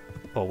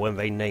or when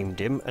they named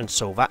him, and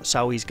so that's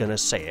how he's going to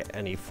say it,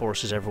 and he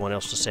forces everyone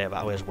else to say it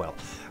that way as well,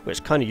 which is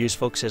kind of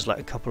useful because there's like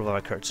a couple of other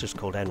characters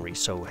called Henry,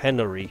 so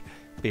Henry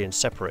being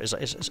separate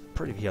is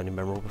pretty the only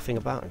memorable thing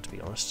about him, to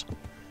be honest.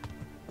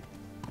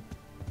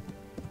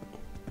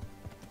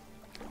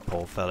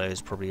 Poor fellow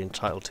is probably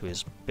entitled to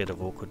his bit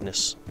of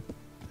awkwardness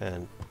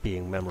and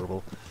being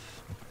memorable.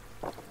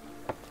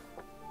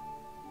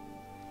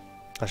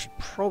 I should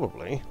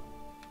probably...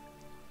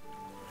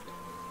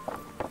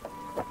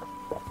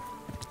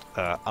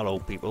 hello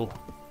people.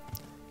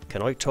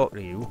 Can I talk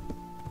to you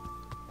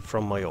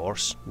from my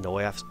horse? No,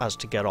 I has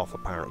to get off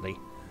apparently.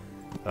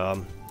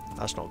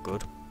 That's not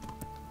good.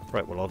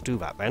 Right, well I'll do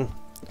that then.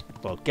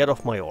 Well, get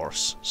off my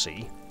horse,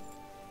 see?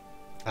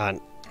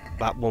 And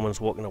that woman's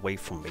walking away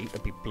from me,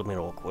 it'd be blooming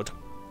awkward.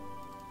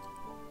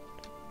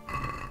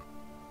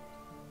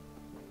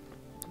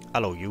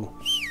 Hello you.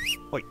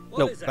 Wait,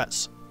 no,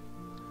 that's...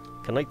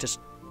 Can I just,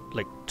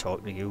 like,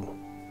 talk to you?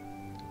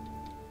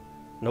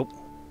 Nope,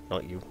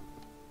 not you.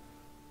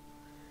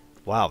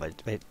 Wow, they're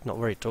not a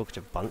very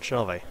talkative bunch,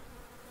 are they?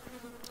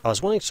 I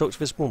was wanting to talk to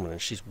this woman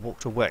and she's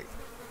walked away.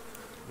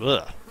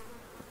 Ugh.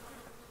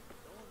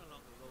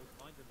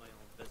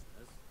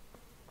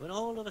 When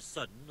all of a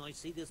sudden I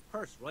see this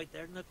purse right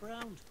there in the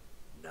ground.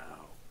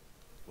 Now,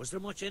 was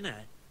there much in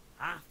it?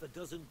 Half a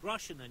dozen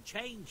groschen and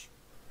change.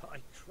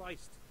 By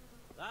Christ,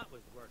 that was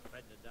worth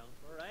bending down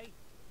for, eh?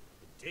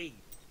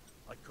 Indeed,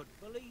 I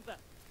couldn't believe it.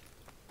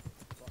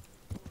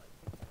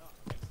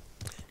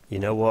 You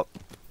know what?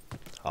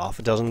 Half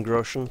a dozen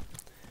groschen.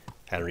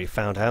 Henry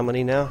found how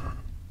many now?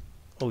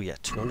 Oh yeah,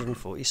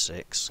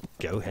 246.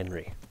 Go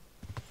Henry.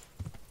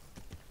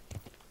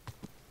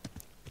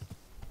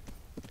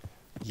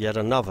 Yet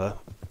another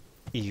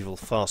evil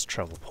fast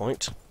travel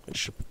point, which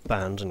should be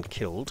banned and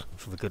killed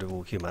for the good of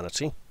all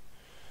humanity.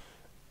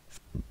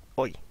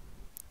 Oi!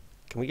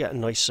 Can we get a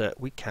nice...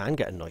 we can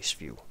get a nice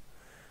view.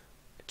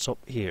 It's up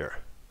here.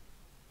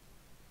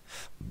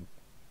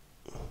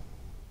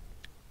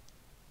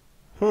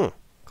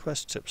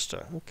 Quest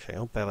tipster. Okay,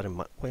 I'll bear that in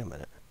mind. Wait a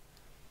minute.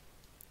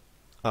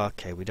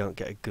 Okay, we don't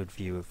get a good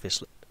view of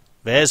this.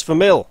 There's the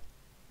mill!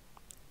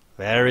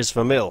 There is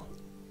the mill.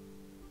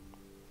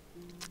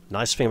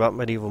 Nice thing about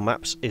medieval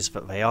maps is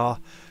that they are,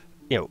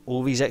 you know,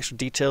 all these extra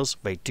details,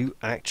 they do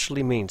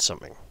actually mean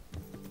something.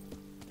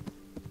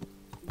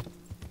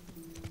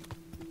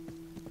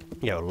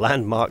 You know,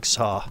 landmarks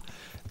are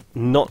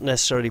not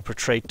necessarily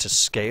portrayed to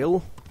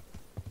scale,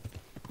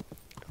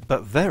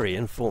 but very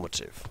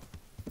informative.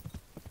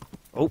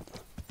 Oh,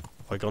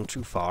 have I gone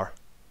too far?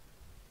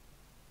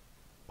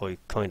 I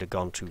kinda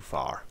gone too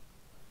far.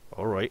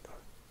 Alright.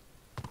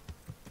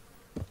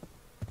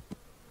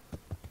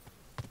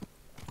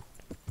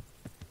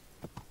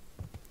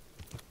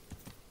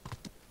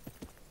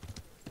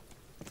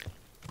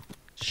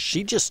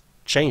 She just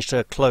changed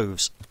her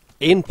clothes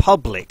in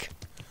public.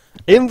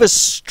 In the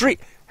street.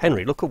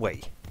 Henry, look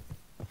away.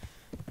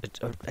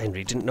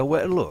 Henry didn't know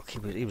where to look.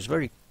 He was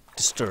very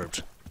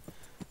disturbed.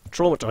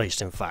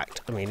 Traumatized, in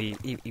fact. I mean,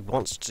 he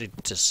wants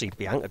to see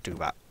Bianca do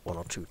that 1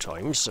 or 2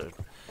 times. So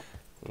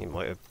he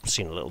might have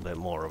seen a little bit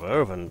more of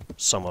her than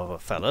some other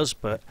fellas,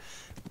 but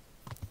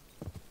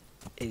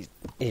he's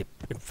been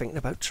thinking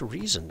about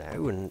Teresa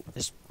now, and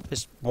this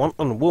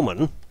wanton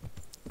woman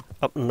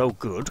up to no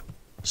good.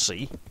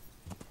 See?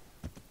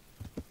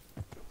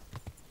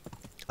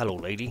 Hello,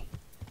 lady.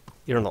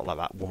 You're not like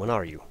that woman,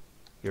 are you?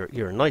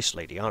 You're a nice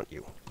lady, aren't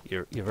you?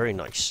 You're very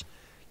nice.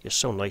 You're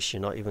so nice.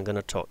 You're not even going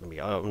to talk to me.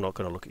 I'm not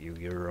going to look at you.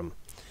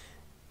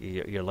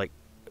 You're like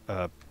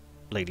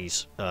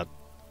ladies,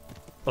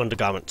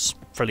 undergarments,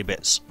 frilly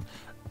bits.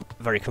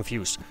 Very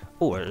confused.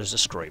 Oh, it is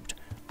described.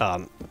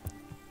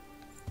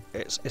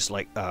 It's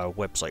like a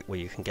website where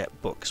you can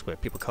get books where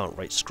people can't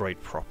write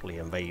scribed properly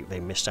and they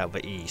missed out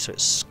the E, so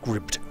it's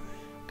scribbed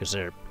because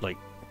they're like,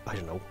 I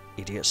don't know,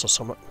 idiots or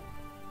something.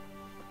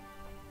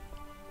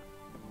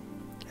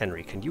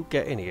 Henry, can you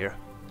get in here?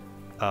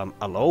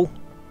 Hello?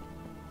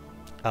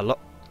 Hello?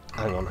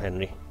 Hang on,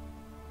 Henry.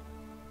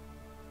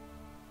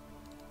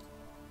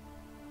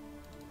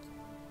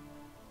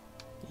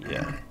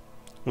 Yeah.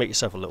 Make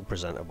yourself a little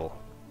presentable.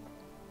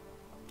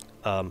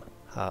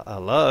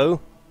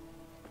 Hello?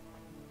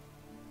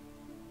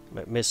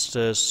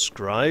 Mr.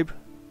 Scribe?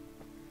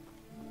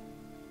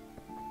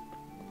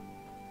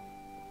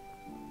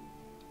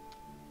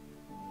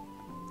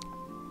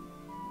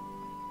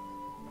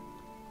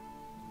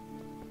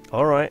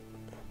 Alright.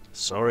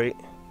 Sorry.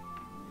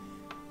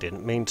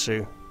 Didn't mean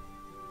to.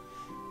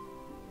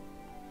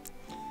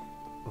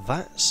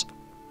 That's...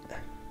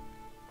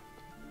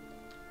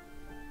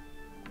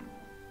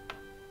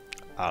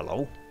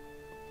 Hello?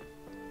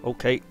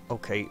 Okay,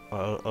 okay,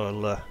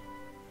 I'll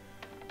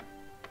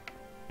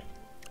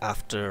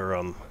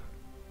after,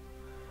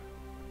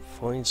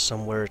 find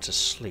somewhere to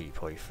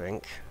sleep, I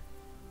think.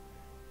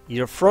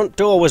 Your front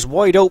door was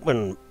wide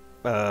open,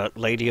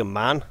 lady and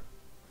man.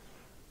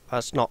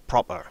 That's not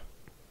proper.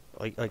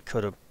 I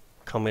could have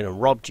come in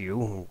and robbed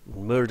you and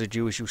murdered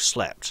you as you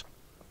slept.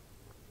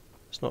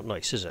 It's not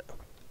nice, is it?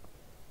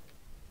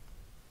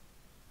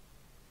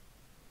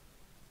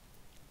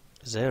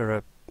 Is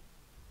there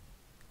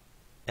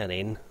an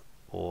inn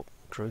or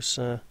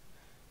grocer,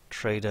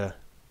 trader?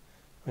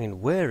 I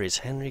mean, where is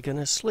Henry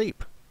gonna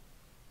sleep?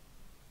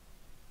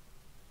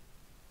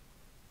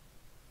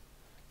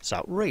 It's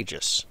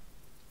outrageous.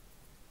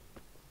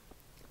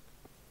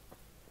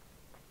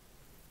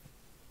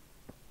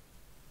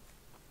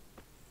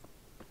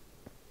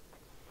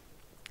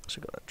 So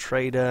we've got a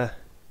trader.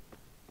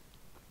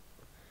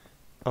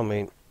 I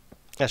mean,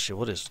 actually,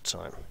 what is the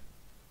time?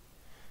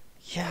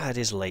 Yeah, it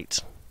is late.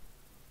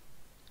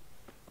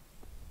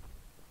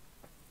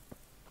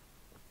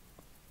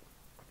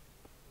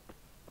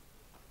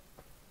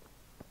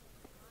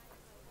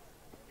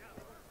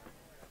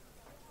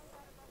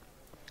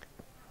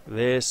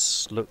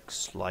 This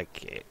looks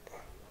like it.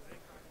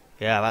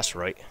 Yeah, that's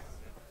right.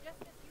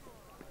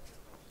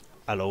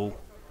 Hello,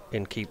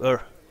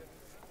 innkeeper.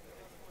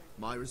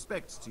 My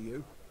respects to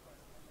you.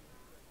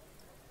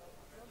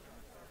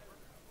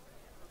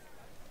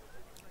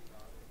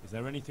 Is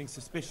there anything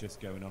suspicious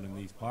going on in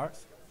these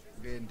parts?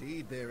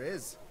 Indeed there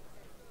is.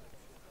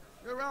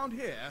 Around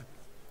here,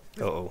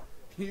 Uh-oh.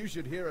 you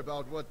should hear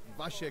about what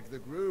Vashek the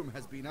groom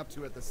has been up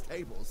to at the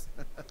stables.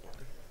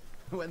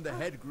 When the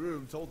head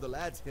groom told the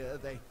lads here,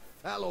 they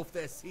fell off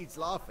their seats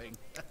laughing.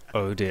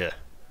 Oh dear.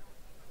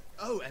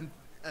 Oh, and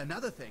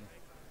another thing.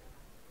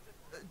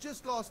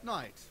 Just last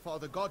night,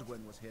 Father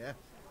Godwin was here,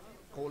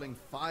 calling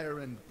fire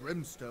and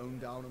brimstone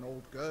down on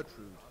old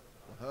Gertrude,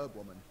 the herb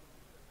woman.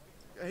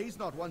 He's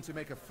not one to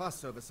make a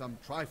fuss over some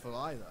trifle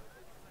either.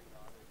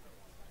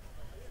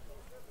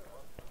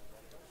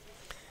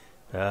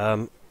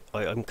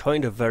 I'm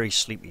kind of very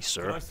sleepy, Can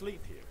sir. I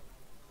sleep here?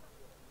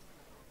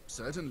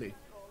 Certainly.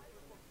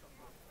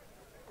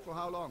 For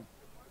how long?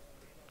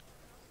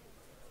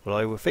 Well,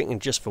 I was thinking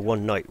just for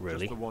one night,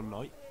 really. Just the one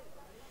night?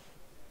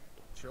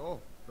 Sure,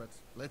 but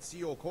let's see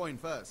your coin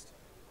first.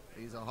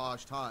 These are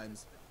harsh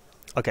times.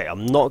 Okay,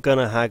 I'm not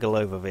gonna haggle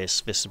over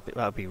this.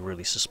 That'd be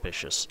really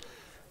suspicious.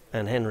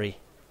 And Henry,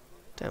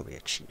 don't be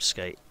a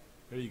cheapskate.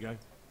 Here you go.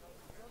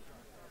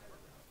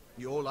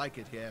 You all like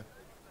it here.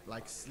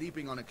 Like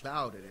sleeping on a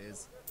cloud, it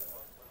is.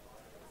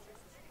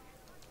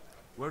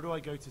 Where do I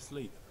go to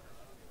sleep?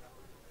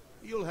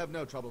 You'll have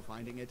no trouble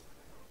finding it.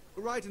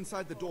 Right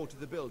inside the door to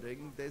the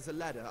building, there's a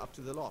ladder up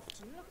to the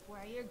loft. Look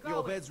where you're going.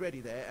 Your bed's ready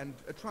there, and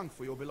a trunk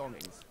for your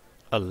belongings.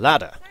 A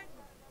ladder.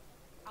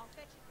 I'll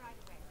fetch it right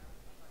away.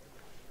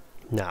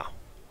 Now,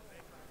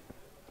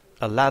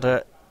 a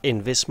ladder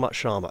in this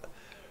much armor.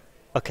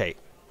 Okay,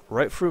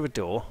 right through the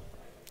door.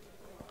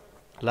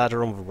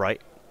 Ladder on the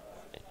right.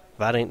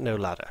 That ain't no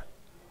ladder.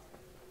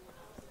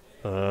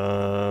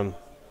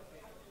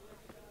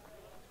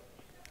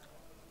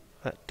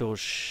 That door's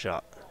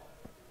shut.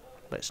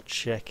 Let's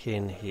check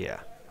in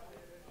here.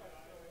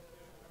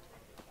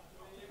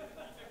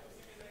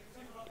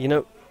 You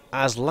know,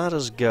 as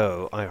ladders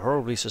go, I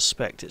horribly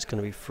suspect it's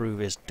going to be through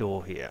this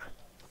door here.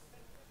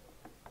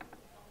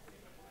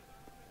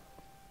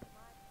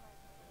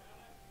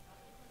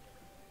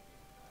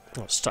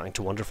 I was starting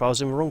to wonder if I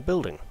was in the wrong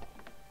building.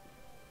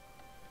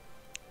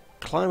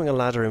 Climbing a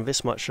ladder in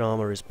this much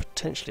armor is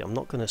potentially... I'm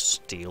not going to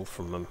steal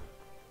from them.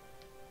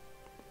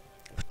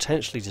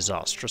 Potentially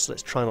disastrous.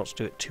 Let's try not to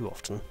do it too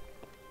often.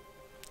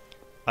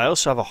 I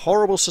also have a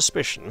horrible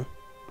suspicion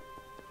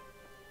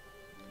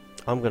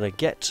I'm going to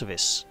get to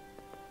this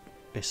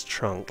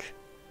trunk.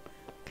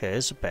 Okay,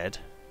 there's a bed.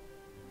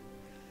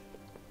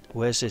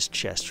 Where's this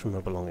chest from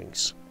the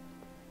belongings?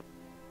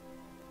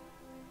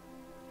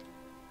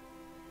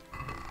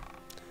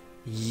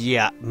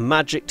 Yeah,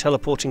 magic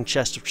teleporting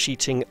chest of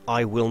cheating.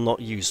 I will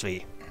not use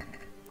thee.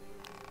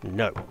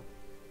 No.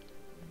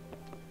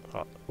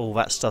 All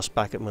that stuff's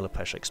back at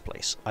Milopeshek's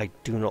place. I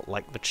do not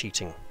like the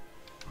cheating.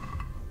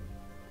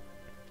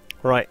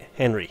 Right,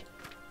 Henry.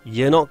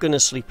 You're not going to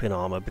sleep in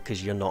armor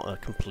because you're not a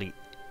complete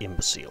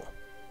imbecile.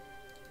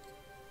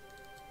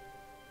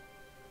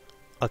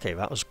 Okay,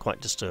 that was quite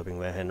disturbing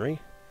there, Henry.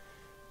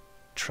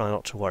 Try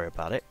not to worry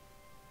about it.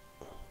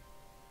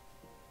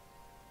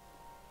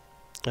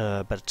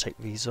 Better take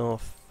these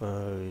off.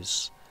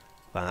 Those.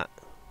 That.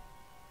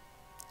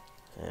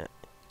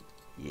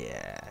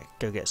 Yeah,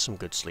 go get some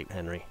good sleep,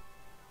 Henry.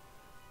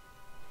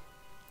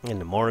 In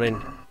the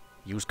morning,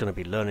 you's gonna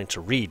be learning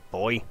to read,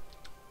 boy.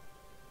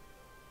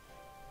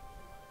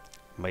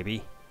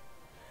 Maybe.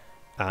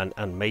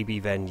 And maybe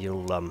then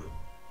you'll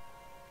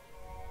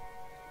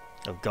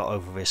have got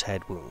over this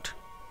head wound.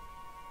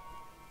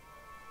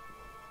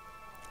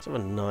 Let's have a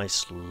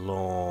nice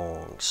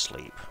long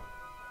sleep.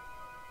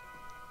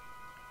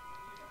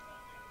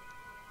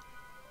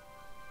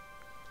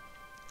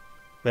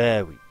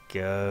 There we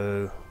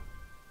go.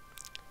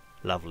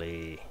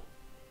 Lovely.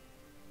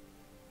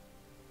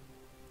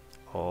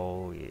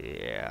 Oh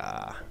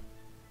yeah.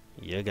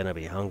 You're gonna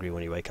be hungry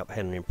when you wake up,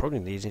 Henry, and probably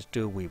needing to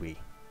do a wee-wee.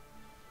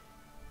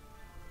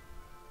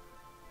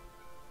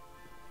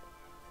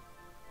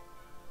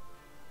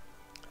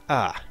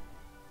 Ah,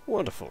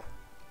 wonderful.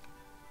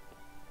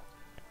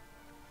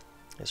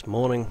 It's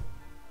morning.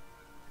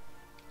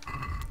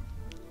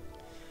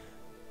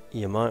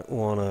 You might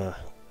wanna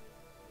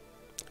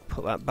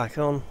put that back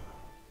on.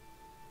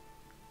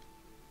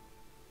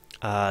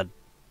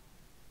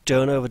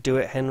 Don't overdo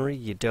it, Henry.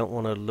 You don't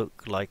want to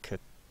look like a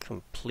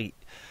complete...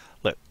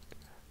 Look,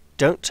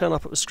 don't turn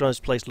up at the scribe's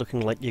place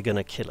looking like you're going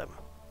to kill him.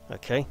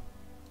 Okay?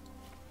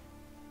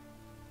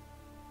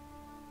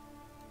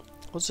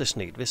 What's this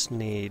need? This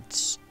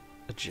needs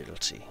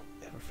agility.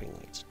 Everything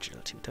needs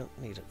agility. We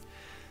don't need it.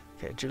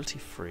 Okay, agility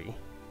 3.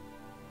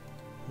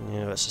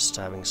 Yeah, that's a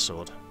stabbing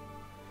sword.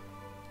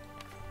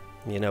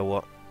 You know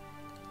what?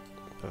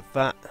 With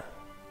that...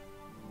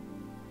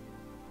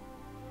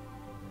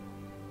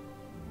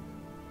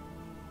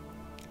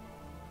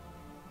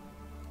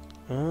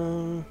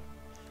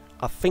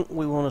 I think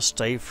we want to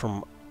stay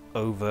from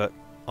overt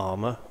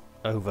armor,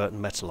 overt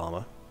metal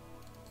armor.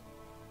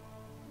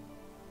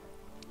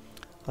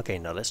 Okay,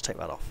 now let's take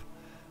that off.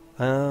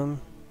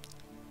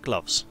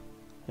 Gloves.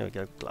 Here we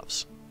go,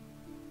 gloves.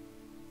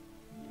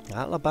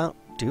 That'll about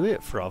do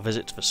it for our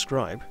visit to the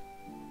scribe.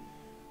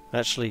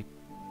 Actually,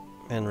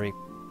 Henry,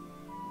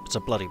 it's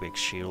a bloody big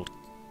shield.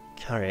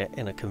 Carry it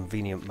in a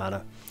convenient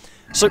manner.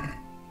 So,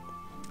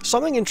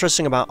 something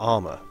interesting about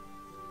armor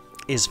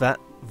is that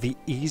the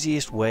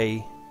easiest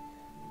way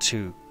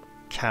to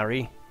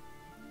carry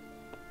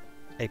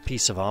a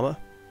piece of armor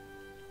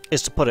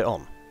is to put it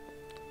on.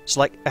 It's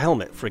like a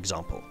helmet, for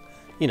example.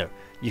 You know,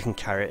 you can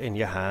carry it in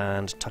your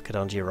hand, tuck it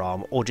under your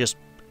arm, or just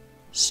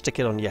stick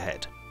it on your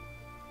head.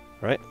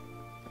 Right?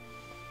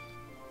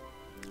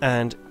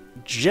 And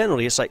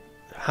generally, it's like,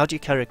 how do you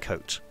carry a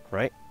coat?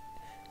 Right?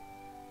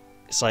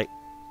 It's like,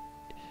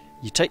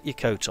 you take your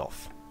coat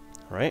off,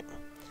 right?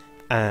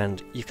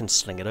 and you can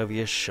sling it over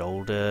your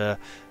shoulder,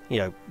 you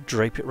know,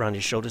 drape it around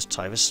your shoulders,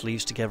 tie the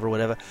sleeves together or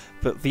whatever.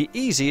 But the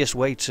easiest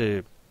way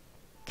to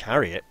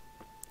carry it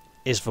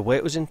is the way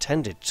it was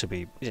intended to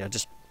be, you know,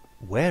 just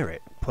wear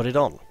it, put it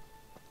on.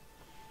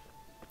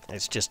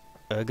 It's just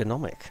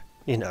ergonomic,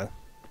 you know.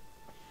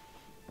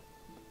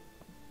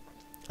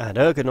 And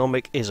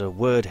ergonomic is a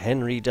word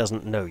Henry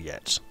doesn't know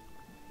yet.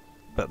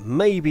 But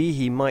maybe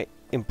he might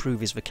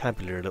improve his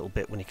vocabulary a little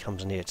bit when he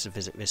comes in here to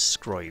visit this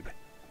scribe.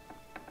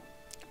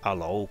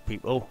 Hello,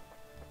 people.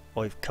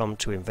 I've come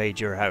to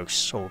invade your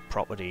house or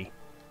property.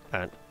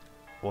 And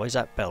why is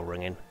that bell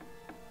ringing?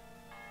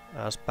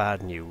 That's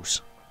bad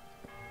news.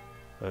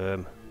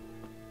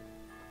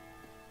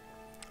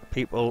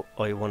 People,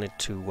 I wanted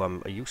to,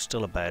 are you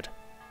still abed?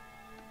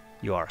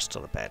 You are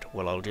still abed.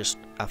 Well, I'll just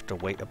have to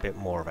wait a bit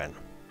more then.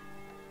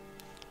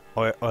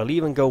 I'll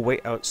even go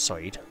wait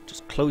outside.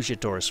 Just close your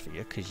doors for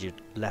you, because you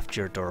left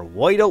your door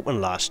wide open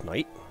last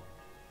night.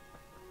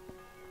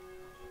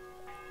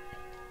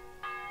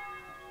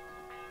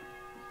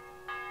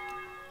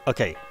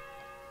 Okay.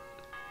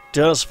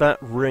 Does that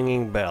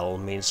ringing bell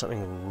mean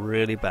something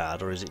really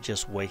bad, or is it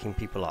just waking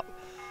people up?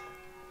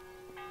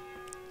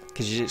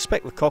 Because you'd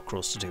expect the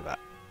cockerels to do that.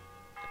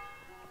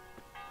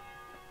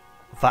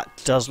 That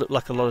does look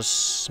like a lot of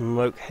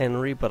smoke,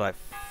 Henry, but I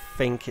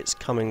think it's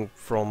coming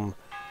from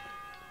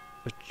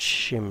a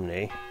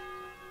chimney.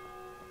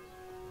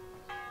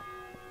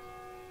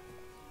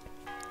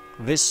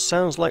 This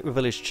sounds like the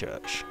village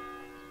church.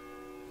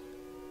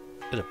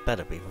 It had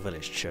better be the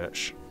village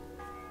church.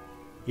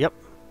 Yep.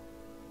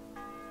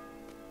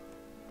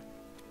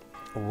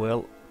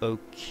 Well,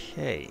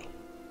 okay.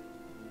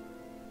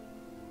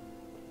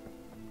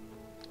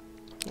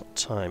 What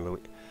time are we?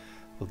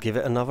 We'll give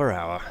it another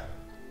hour.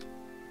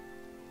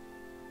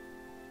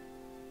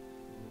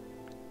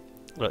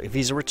 Look, if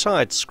he's a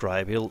retired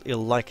scribe, he'll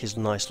like his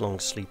nice long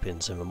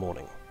sleep-ins in the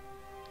morning.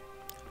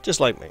 Just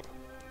like me.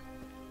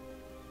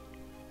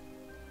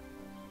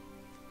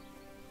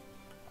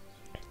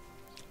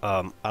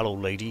 Hello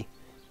lady.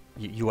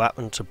 You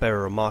happen to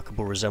bear a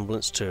remarkable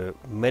resemblance to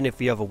many of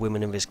the other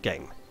women in this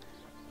game.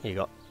 You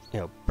got, you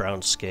know,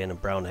 brown skin and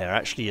brown hair.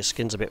 Actually, your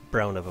skin's a bit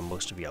browner than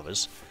most of the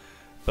others.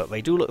 But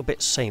they do look a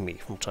bit samey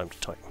from time to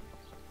time.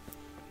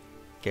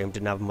 Game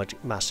didn't have a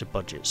massive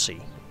budget,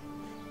 see.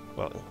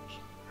 Well,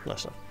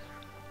 that's not,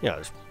 you know,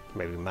 it's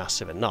maybe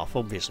massive enough,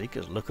 obviously,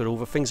 because look at all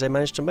the things they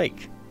managed to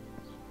make.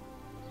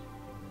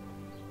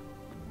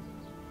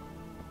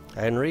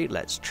 Henry,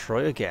 let's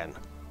try again.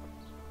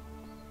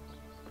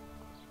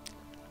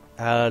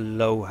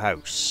 Hello,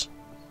 house.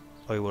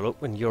 I will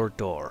open your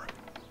door.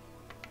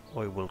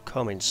 I will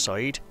come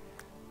inside,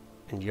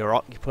 and your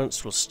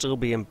occupants will still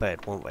be in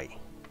bed, won't they?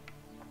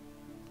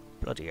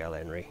 Bloody hell,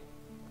 Henry.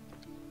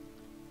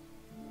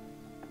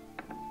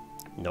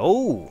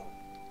 No!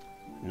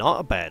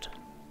 Not a bed.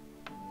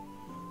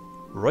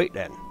 Right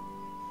then.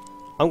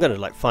 I'm gonna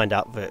like find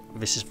out that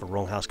this is the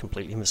wrong house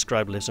completely and the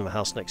scribe lives in the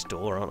house next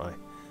door, aren't I?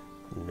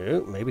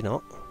 No, maybe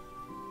not.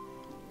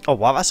 Oh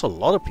wow, that's a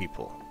lot of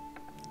people.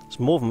 It's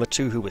more than the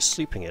two who were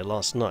sleeping here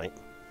last night.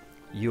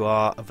 You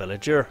are a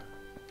villager.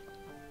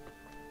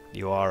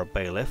 You are a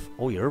bailiff.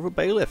 Oh, you're a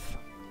bailiff.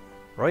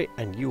 Right,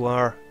 and you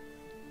are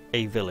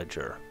a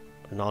villager.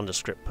 A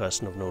nondescript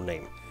person of no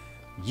name.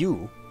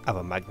 You have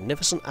a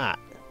magnificent hat.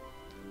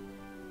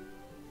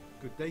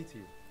 Good day to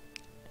you.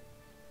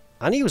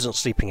 And he wasn't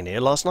sleeping in here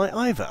last night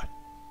either.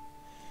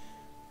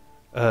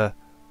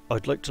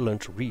 I'd like to learn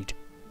to read.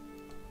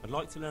 I'd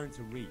like to learn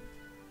to read.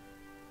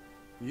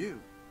 You?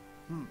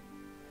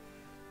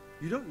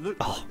 You don't look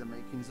like the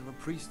makings of a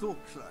priest or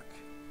clerk.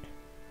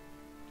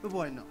 But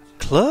why not?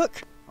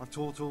 Clerk? I've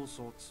taught all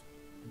sorts.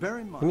 Bear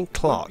in mind, You mean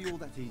it won't clerk? be all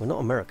that easy. We're not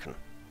American.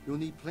 You'll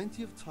need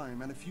plenty of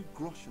time and a few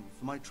groschen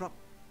for my trouble.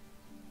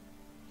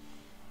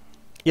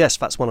 Yes,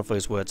 that's one of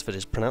those words that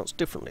is pronounced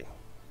differently,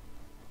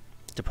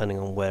 depending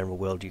on where in the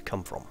world you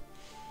come from.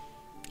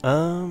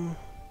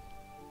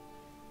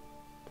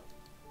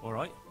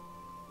 Alright.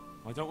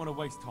 I don't want to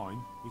waste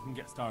time. We can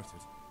get started.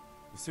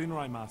 The sooner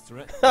I master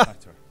it, the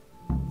better.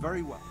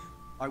 Very well.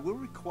 I will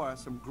require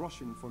some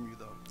groschen from you,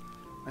 though.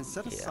 And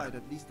set aside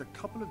at least a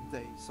couple of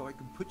days so I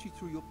can put you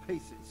through your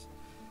paces.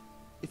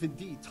 If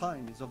indeed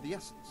time is of the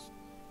essence.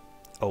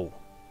 Oh,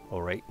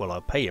 alright. Well,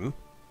 I'll pay him.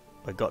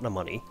 I got no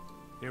money.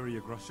 Here are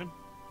your groschen.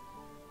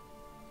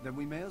 Then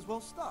we may as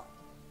well start.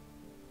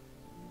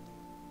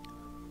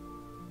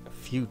 A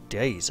few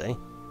days, eh? He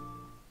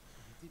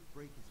did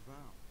break his vow,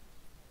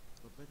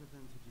 but better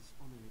than to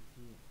dishonor it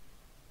here.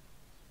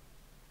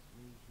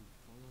 May he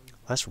follow.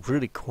 That's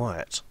really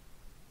quiet.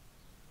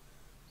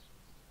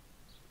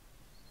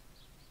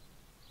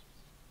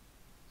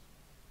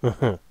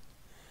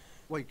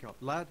 Wake up,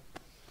 lad.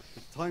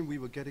 It's time we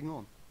were getting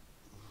on.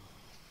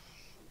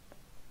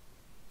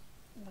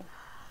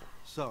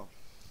 So,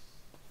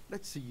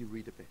 let's see you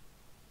read a bit.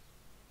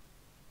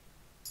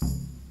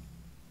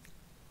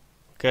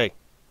 Okay,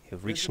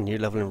 you've reached a new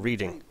level in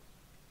reading.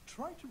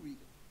 Try to read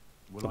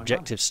it. Will I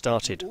Objective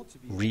started. You ought to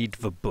be able Read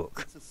to. the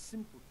book. It's a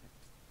simple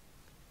text.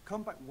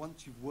 Come back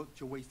once you've worked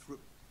your way through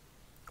it.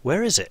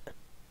 Where is it?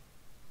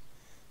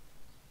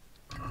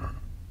 I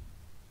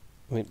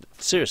mean,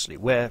 seriously,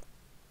 where?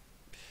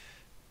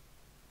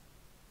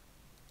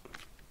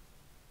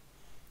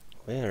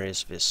 Where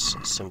is this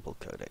symbol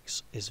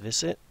codex? Is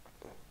this it?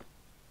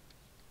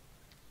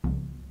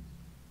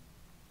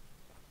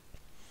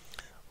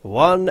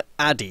 One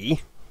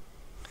addy.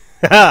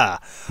 Ha!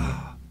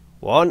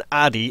 One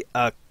addy,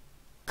 a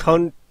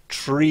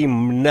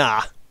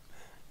countrymna.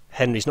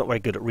 Henry's not very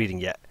good at reading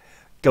yet.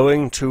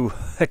 Going to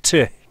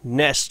the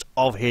nest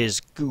of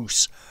his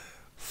goose.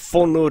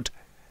 Funud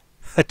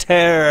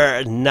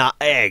na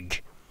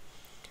egg.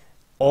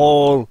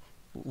 All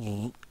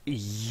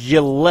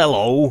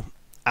yellow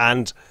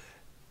and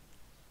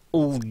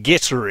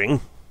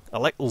gittering. I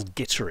like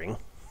gittering.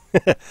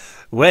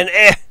 When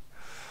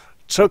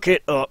took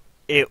it up,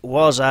 it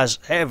was as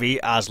heavy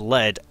as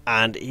lead,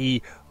 and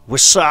he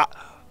was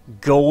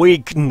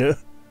going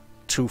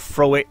to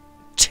throw it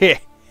to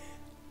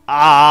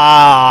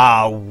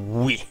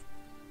we.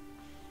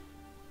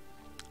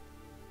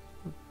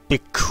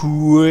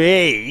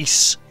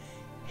 Because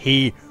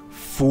he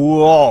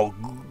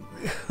frogged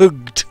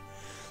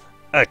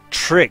a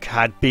trick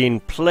had been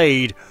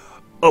played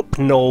up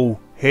no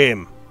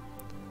him,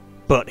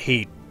 but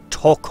he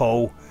took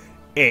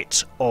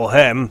it or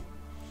him.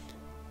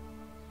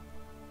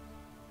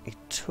 He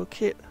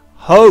took it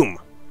home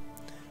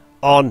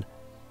on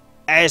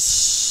a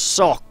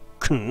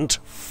second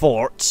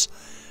forts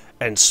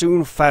and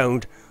soon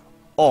found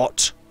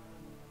ought.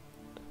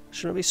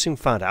 Shouldn't we soon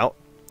found out?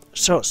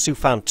 So soon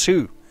found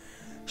too.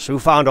 Soon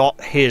found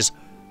out his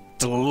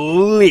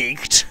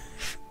leaked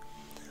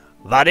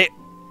that it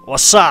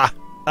was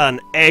an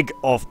egg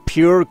of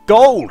pure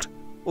gold.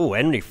 Oh,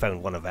 Henry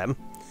found one of them.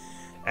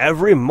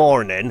 Every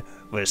morning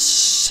the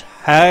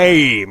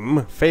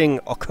same thing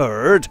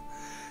occurred.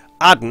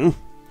 Adam,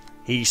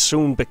 he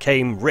soon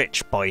became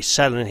rich by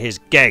selling his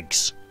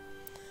gegs.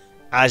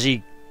 As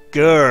he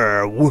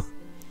grew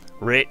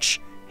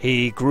rich,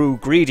 he grew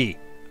greedy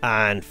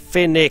and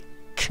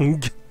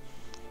finicking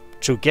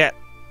to get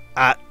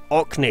at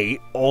Orkney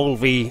all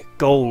the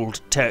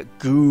gold that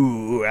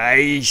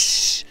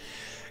Goose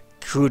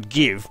could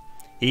give.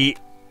 He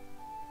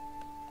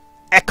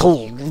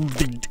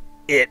eckled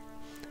it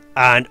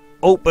and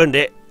opened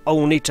it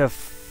only to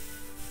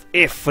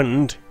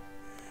find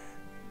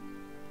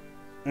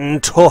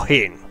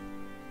Tohin.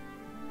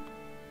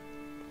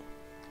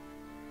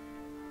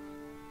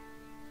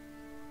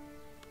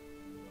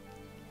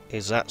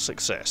 Is that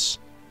success?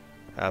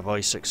 Have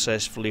I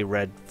successfully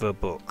read the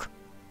book?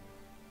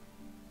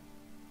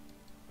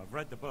 I've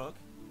read the book.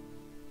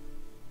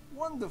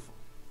 Wonderful.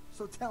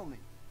 So tell me,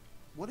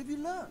 what have you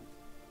learned?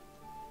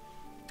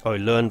 I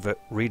learned that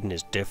reading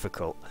is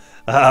difficult.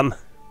 Something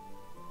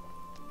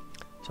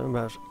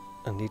about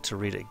I need to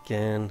read it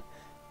again.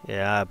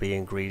 Yeah,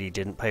 being greedy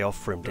didn't pay off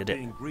for him, did it?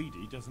 Being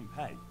greedy doesn't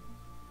pay.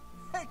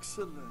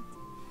 Excellent.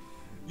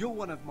 You're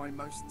one of my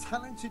most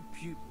talented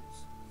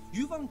pupils.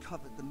 You've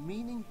uncovered the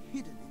meaning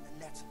hidden in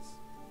the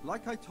letters.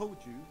 Like I told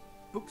you,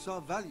 books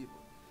are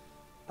valuable.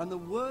 And the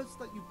words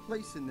that you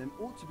place in them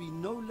ought to be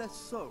no less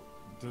so.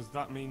 Does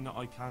that mean that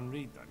I can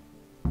read then?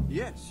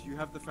 Yes, you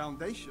have the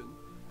foundation.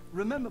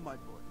 Remember, my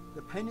boy,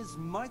 the pen is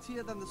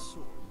mightier than the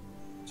sword.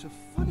 To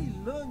fully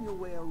learn your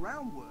way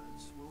around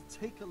words will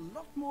take a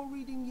lot more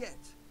reading yet.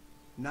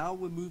 Now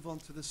we'll move on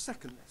to the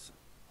second lesson.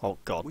 Oh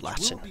God, which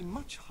Latin. will be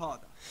much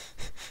harder.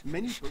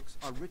 Many books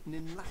are written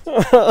in Latin,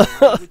 the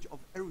language of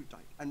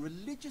erudite and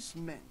religious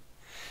men.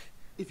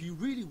 If you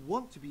really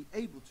want to be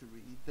able to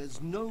read,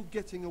 there's no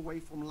getting away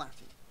from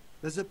Latin.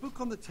 There's a book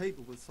on the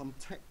table with some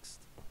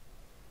text.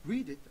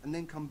 Read it and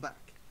then come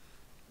back.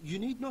 You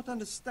need not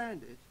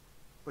understand it,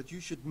 but you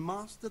should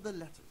master the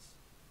letters.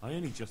 I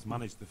only just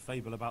managed the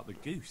fable about the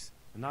goose,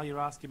 and now you're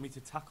asking me to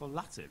tackle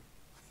Latin.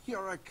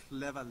 You're a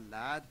clever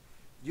lad.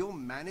 You'll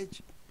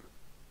manage.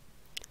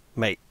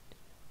 Mate,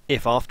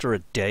 if after a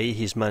day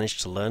he's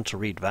managed to learn to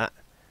read that,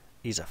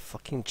 he's a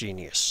fucking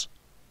genius.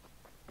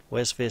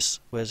 Where's this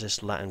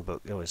Latin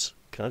book? Oh,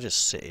 can I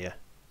just sit here?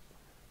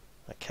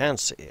 I can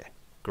sit here.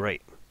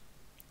 Great.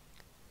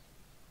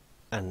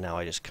 And now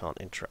I just can't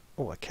interact.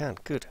 Oh, I can.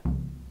 Good.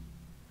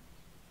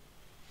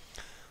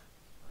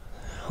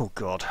 Oh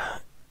God.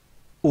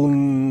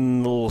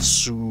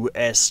 Unsu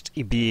est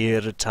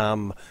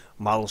iberitam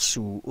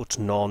malsu ut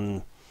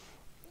non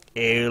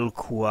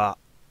elqua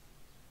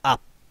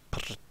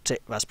aperte.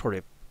 That's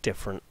probably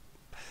different.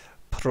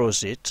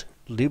 Prosit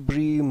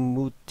libri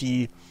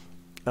muti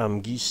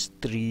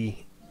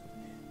amgistri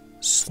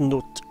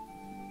snut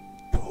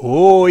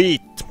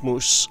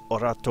poitmus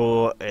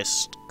orator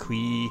est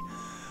qui.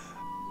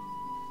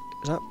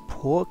 Is that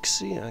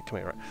porxy? Come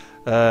here,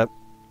 right?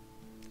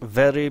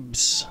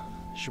 Verbs.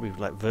 Should be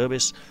like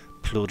verbis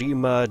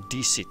plurima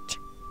dicit.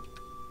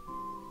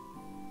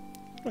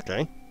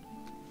 Okay.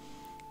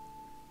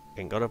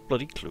 Ain't got a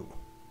bloody clue.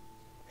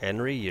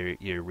 Henry,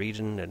 you're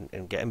reading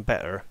and getting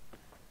better,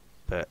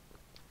 but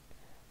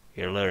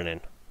you're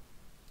learning.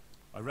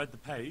 I read the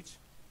page.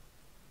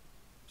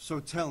 So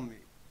tell me,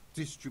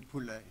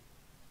 Distripule,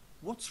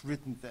 what's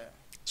written there?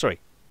 Sorry,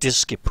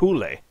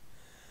 Discipule.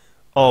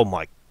 Oh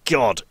my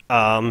god.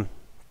 Oh,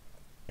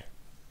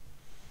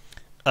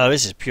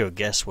 this is pure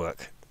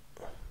guesswork.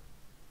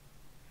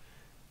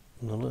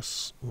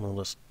 Nullus,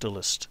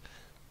 dullest.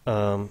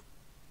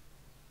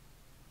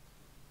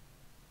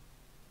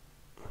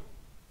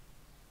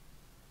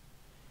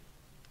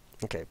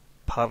 Okay,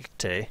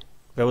 parte.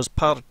 There was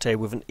parte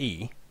with an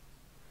E.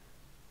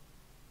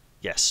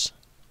 Yes.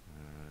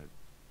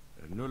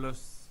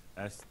 Nullus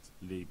est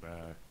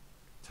liber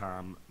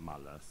tam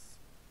malus.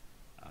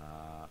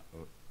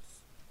 Ut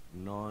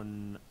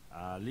non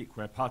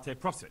alique parte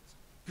prosit.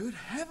 Good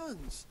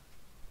heavens!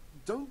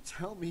 Don't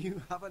tell me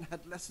you haven't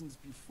had lessons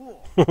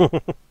before.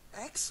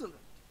 Excellent.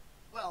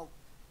 Well,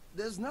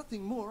 there's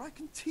nothing more I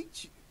can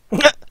teach you.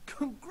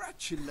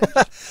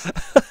 Congratulations.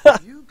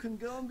 You can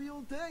go and be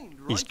ordained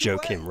right He's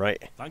joking, away.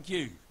 right? Thank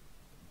you,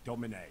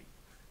 Domine.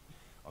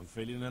 I'm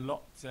feeling a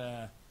lot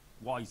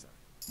wiser.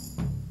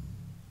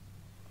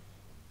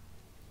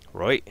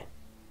 Right.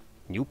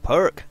 New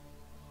perk.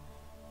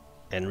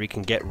 Henry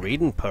can get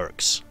reading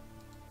perks.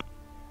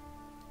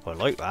 I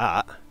like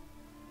that.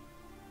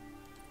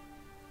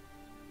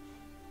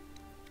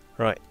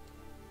 Right.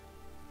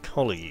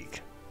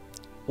 Colleague.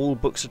 All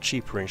books are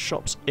cheaper in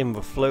shops. In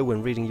the flow,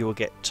 when reading you will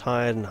get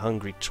tired and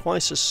hungry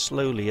twice as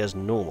slowly as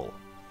normal.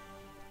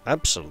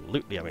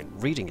 Absolutely, I mean,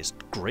 reading is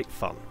great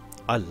fun.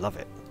 I love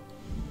it.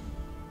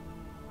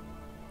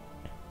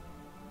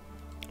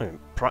 I mean,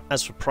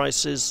 as for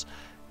prices,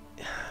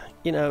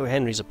 you know,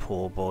 Henry's a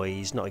poor boy.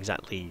 He's not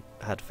exactly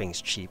had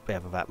things cheap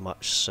ever that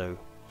much, so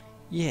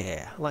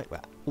yeah, I like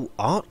that. Ooh,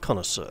 art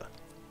connoisseur.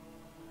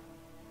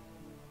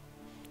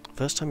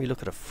 First time you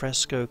look at a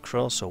fresco,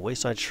 cross, or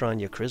wayside shrine,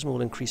 your charisma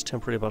will increase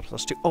temporarily by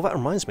 +2. Oh, that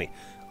reminds me.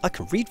 I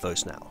can read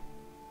those now.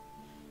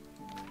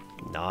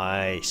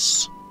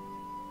 Nice.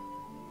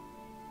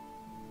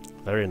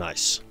 Very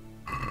nice.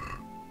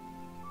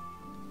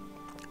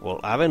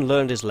 Well, having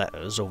learned his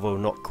letters, although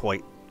not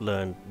quite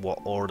learned what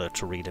order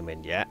to read them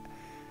in yet,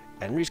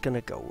 Henry's going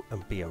to go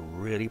and be a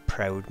really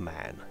proud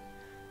man.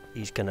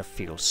 He's going to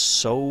feel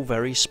so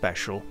very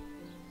special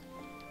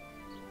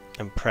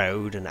and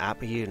proud and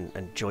happy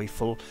and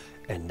joyful,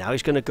 and now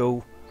he's going to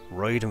go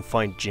ride and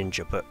find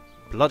Ginger. But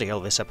bloody hell,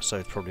 this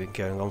episode's probably been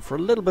going on for a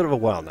little bit of a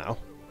while now.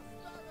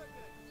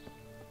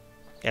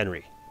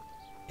 Henry,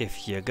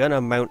 if you're going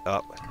to mount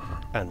up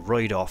and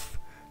ride off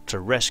to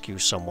rescue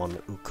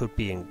someone who could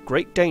be in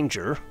great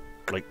danger,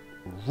 like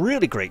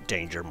really great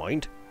danger,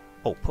 mind.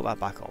 Oh, put that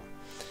back on.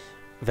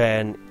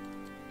 Then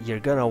you're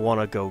going to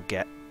want to go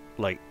get,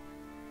 like,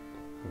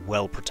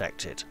 well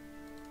protected.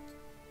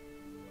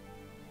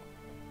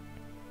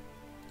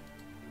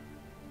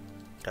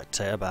 I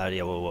tell you about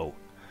it, whoa.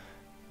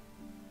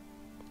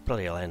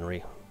 Bloody hell,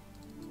 Henry.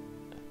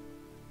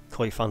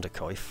 Coif under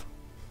coif.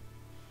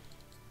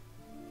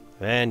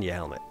 Then your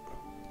helmet.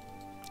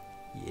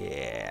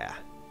 Yeah.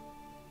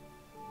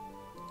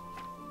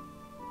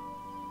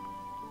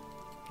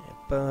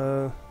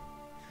 Bow.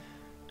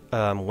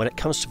 When it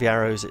comes to the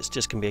arrows, it's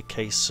just going to be a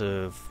case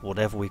of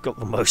whatever we've got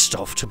the most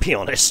of, to be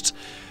honest.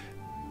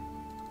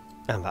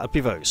 And that'd be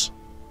those.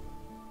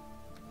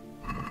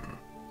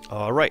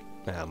 Alright,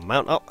 now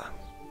mount up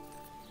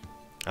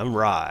and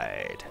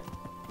ride.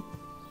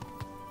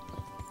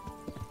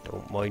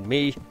 Don't mind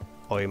me,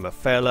 I'm a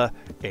fella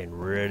in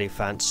really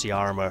fancy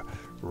armour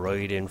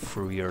riding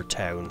through your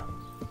town.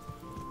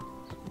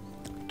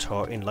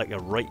 Talking like a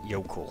right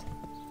yokel.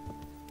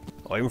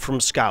 I'm from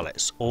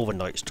Scalets. All the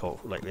knights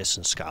talk like this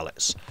in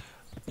Scalets.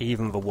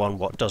 Even the one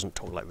what doesn't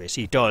talk like this.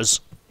 He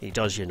does,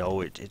 you know,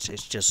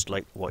 it's just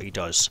like what he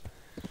does.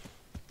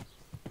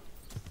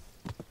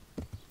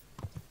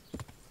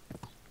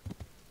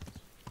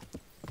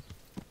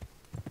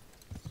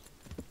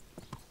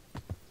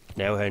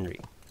 Now, Henry,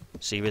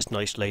 see this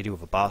nice lady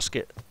with a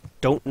basket?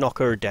 Don't knock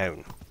her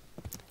down.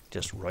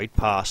 Just ride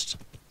past.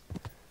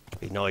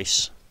 Be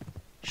nice.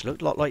 She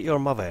looked a lot like your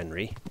mother,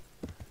 Henry.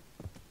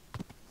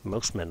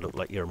 Most men look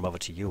like your mother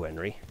to you,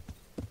 Henry.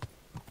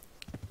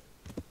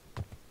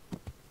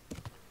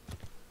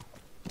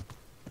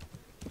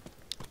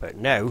 But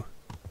now,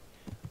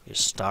 you're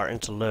starting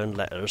to learn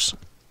letters,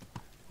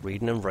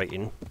 reading and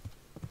writing.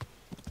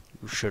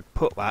 You should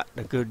put that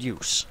to good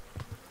use.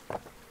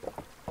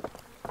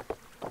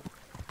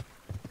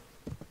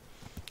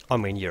 I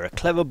mean, you're a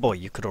clever boy.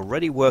 You could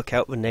already work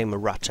out the name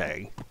of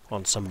Rattay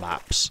on some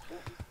maps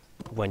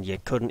when you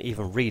couldn't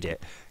even read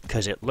it,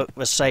 because it looked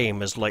the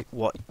same as like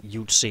what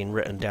you'd seen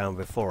written down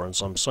before on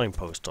some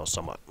signpost or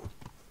something.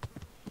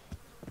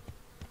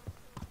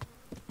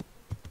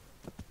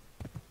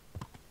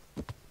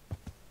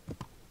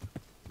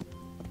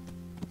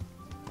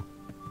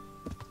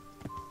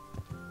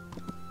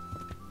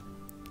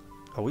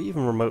 Are we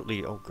even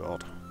remotely... oh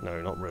god,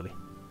 no, not really.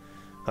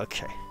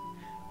 Okay.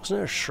 Wasn't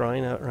there a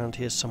shrine out around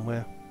here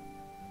somewhere?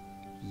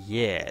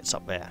 Yeah, it's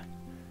up there.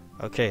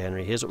 Okay,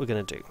 Henry, here's what we're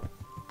going to do.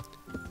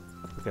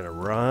 We're going to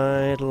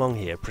ride along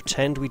here,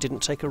 pretend we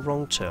didn't take a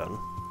wrong turn,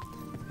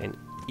 and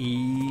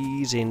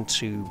ease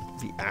into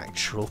the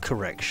actual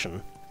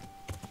correction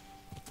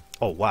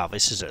Oh wow,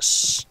 this is a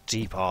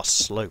steep ass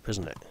slope,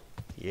 isn't it?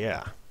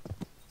 Yeah.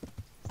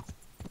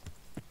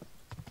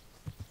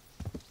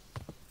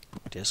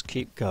 Just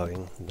keep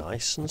going,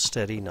 nice and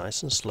steady,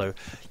 nice and slow.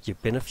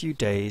 You've been a few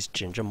days,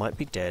 Ginger might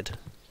be dead.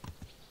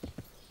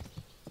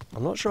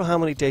 I'm not sure how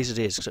many days it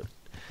is, 'cause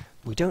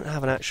we don't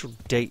have an actual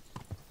date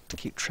to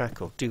keep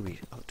track of, do we?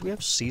 Do we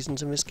have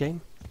seasons in this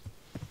game?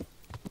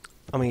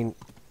 I mean...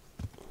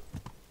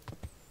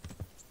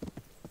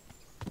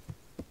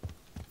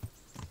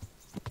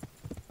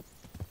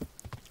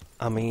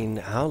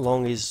 how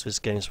long is this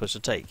game supposed to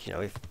take? You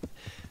know, if...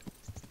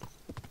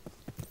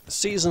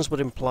 Seasons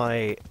would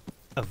imply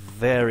a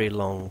very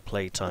long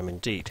playtime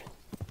indeed.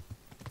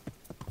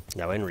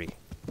 Now, Henry,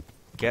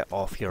 get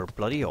off your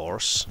bloody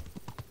horse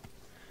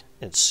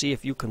and see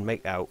if you can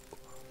make out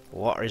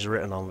what is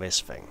written on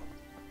this thing.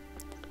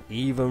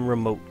 Even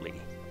remotely.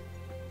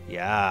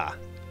 Yeah.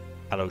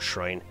 Hello,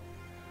 Shrine.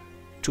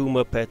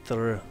 Tuma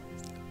Peter,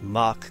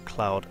 Mark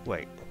Cloud.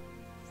 Wait.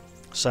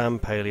 Sam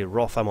Paley,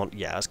 Roth Amont.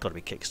 Yeah, that's got to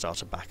be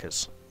Kickstarter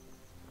backers.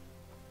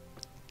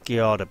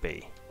 Gotta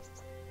be.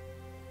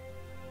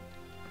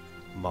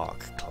 Mark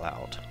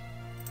Cloud.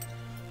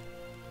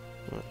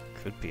 Well,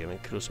 could be. I mean,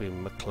 it could also be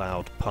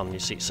McCloud pun. You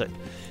see, so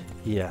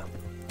yeah.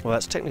 Well,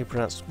 that's technically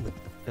pronounced.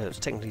 It's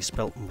technically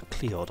spelt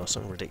McLeod or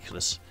something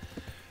ridiculous.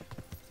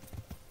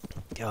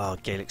 Oh,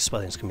 Gaelic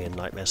spellings can be a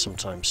nightmare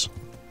sometimes.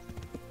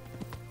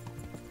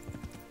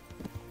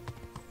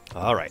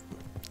 All right.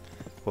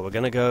 Well, we're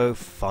gonna go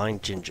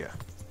find Ginger.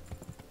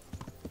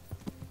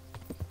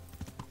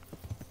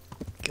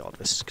 God,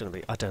 this is gonna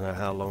be. I don't know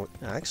how long.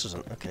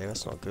 Accident. Okay,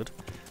 that's not good.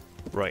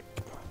 Right.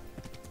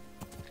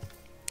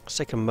 Let's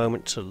take a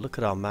moment to look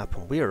at our map,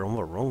 and we are on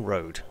the wrong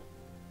road.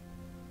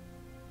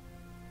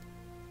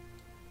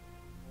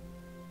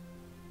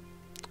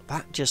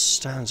 That just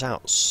stands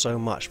out so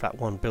much, that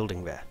one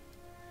building there.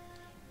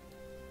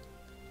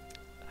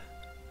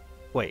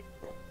 Wait.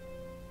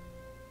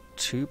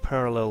 Two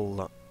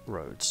parallel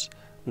roads.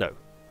 No.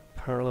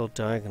 Parallel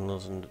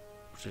diagonals and...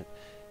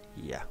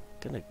 Yeah.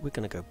 We're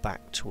gonna go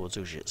back towards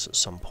Ujits at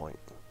some point.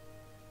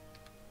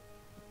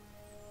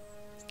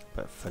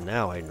 But for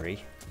now,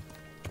 Henry,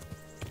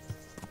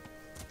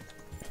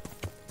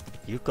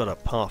 you've got a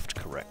path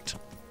to correct.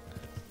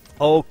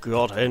 Oh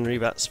God, Henry,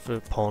 that's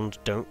the pond.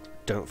 Don't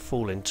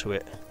fall into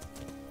it.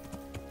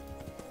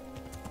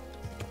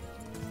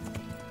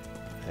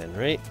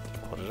 Henry,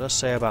 what did I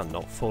say about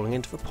not falling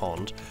into the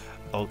pond?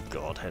 Oh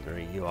God,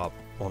 Henry, you are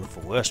one of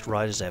the worst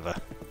riders ever.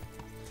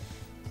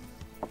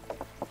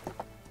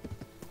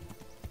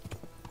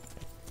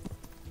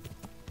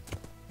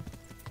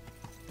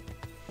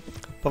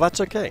 But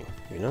that's okay,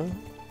 you know?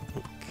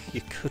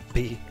 You could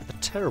be a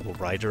terrible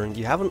rider and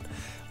you haven't...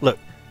 Look,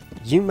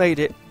 you made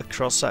it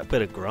across that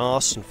bit of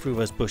grass and through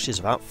those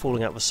bushes without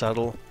falling out of the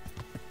saddle.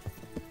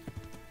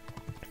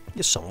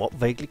 You're somewhat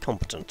vaguely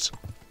competent.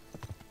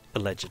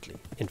 Allegedly.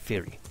 In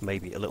theory.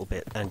 Maybe a little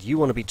bit. And you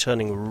want to be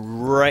turning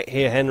right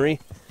here, Henry.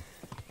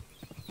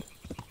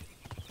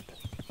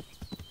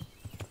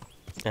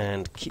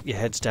 And keep your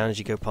heads down as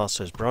you go past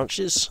those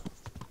branches.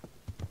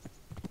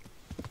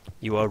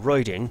 You are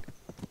riding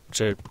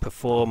to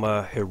perform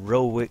a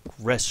heroic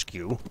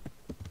rescue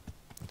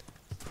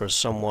for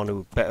someone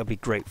who better be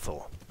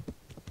grateful.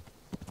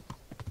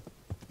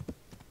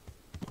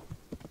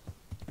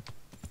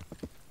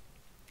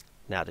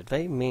 Now, did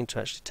they mean to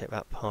actually take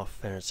that path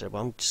there and say,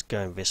 well, I'm just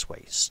going this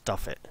way,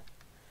 stuff it.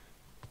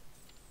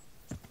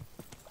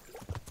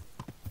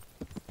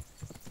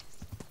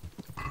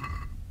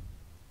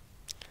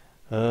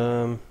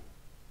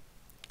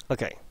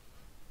 Okay.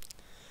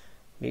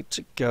 Need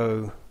to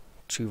go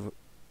to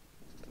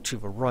the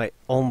right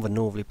on the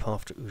northerly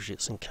path to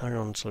Ujits and carry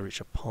on until I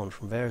reach a pond.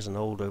 From there is an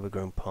old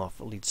overgrown path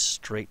that leads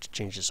straight to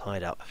Ginger's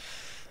hideout.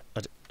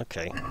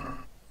 Okay.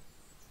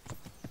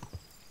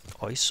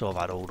 I saw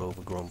that old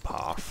overgrown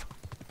path.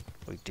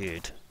 We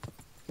did.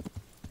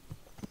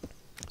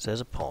 So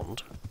there's a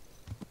pond.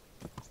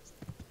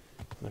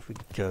 And if we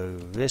go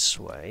this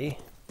way,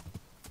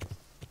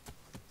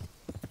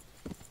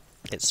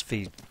 it's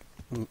the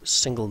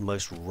single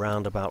most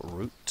roundabout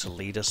route to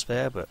lead us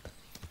there, but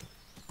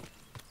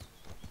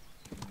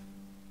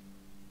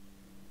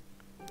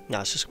no,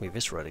 it's just going to be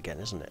this road again,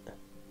 isn't it?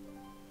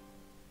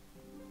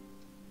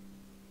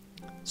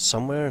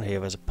 Somewhere in here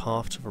there's a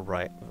path to the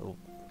right.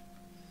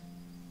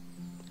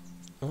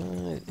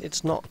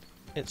 It's not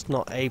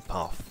a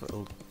path.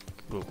 Oh,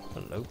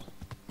 hello.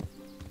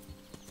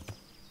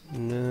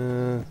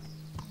 No,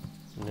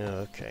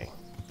 okay.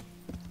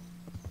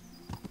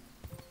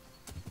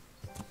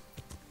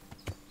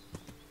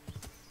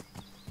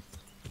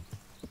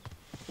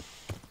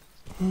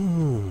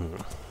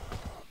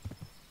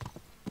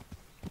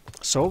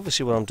 So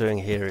obviously what I'm doing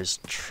here is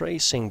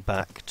tracing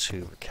back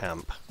to the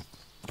camp.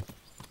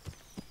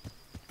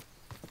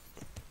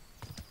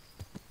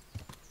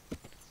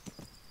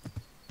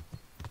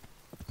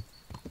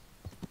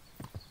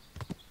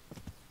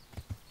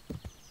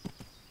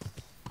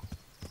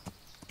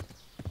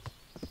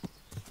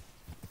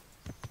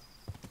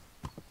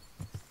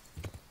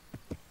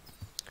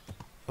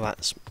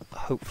 That's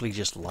hopefully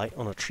just light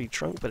on a tree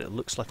trunk, but it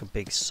looks like a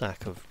big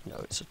sack of... No,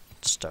 it's a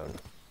stone.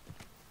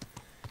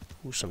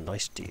 Ooh, some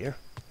nice deer.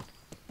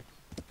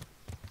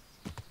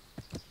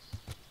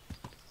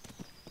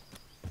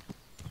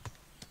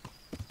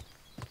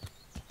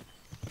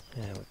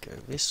 There we go,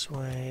 this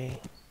way.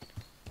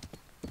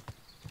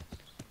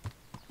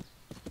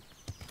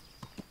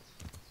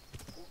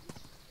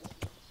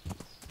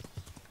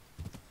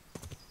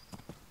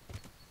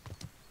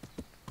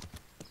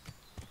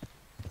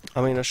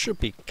 I mean, I should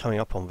be coming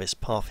up on this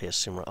path here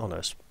soon. Oh no,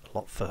 it's a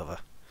lot further.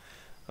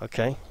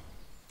 Okay.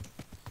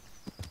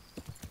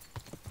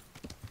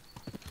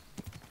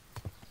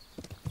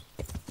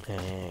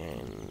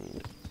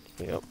 And...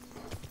 yep.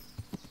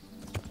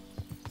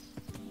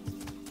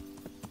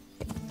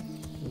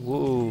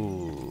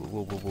 Whoa.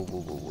 Whoa, whoa, whoa,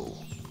 whoa, whoa,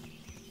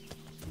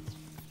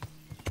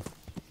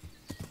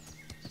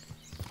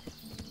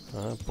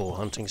 whoa. Boar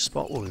hunting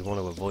spot. Well, we want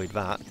to avoid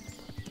that.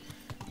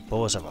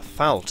 Boars have a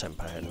foul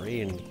temper,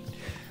 Henry, and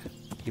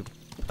you're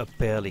a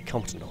barely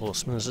competent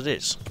horseman as it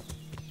is.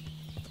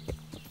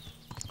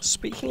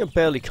 Speaking of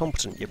barely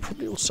competent, you're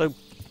probably also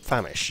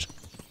famished.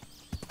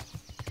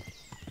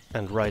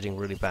 And riding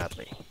really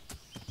badly.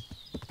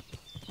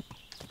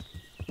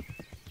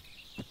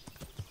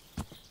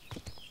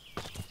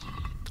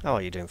 How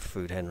are you doing for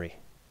food, Henry?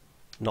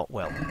 Not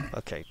well.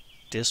 Okay,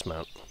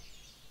 dismount.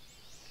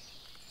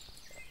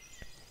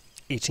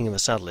 Eating in the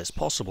saddle is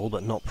possible,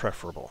 but not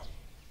preferable.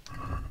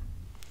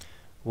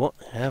 What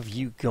have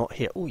you got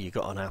here? Oh, you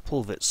got an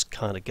apple that's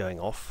kind of going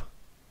off.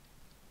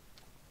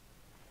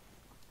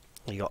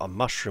 You got a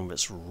mushroom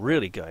that's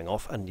really going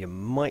off, and you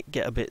might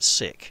get a bit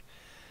sick.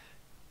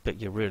 But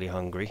you're really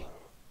hungry.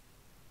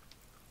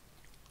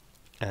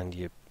 And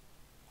you...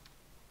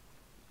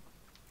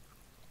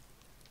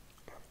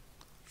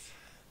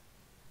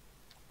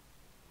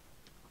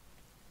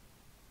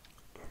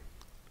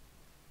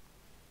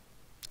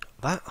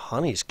 That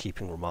honey's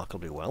keeping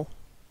remarkably well.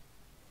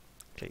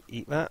 Okay,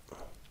 eat that.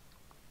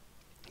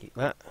 Eat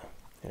that.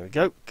 There we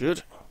go.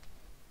 Good.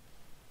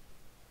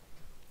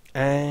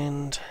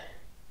 And...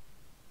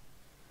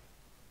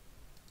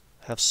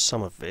 have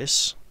some of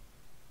this.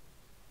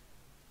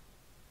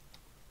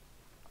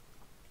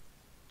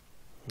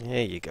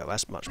 There you go,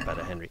 that's much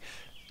better, Henry.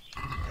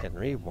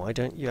 Henry, why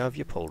don't you have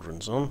your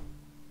pauldrons on?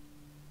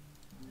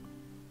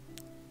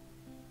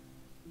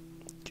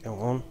 Go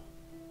on.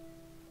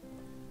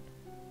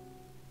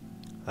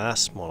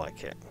 That's more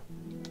like it.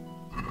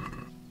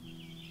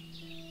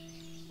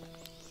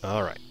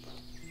 Alright.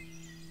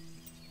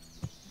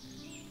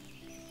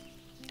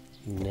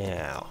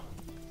 Now.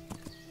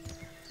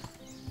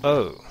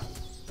 Oh.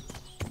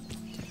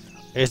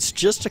 It's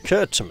just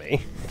occurred to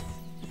me.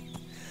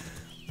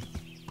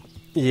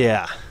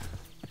 Yeah.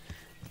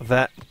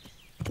 That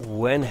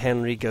when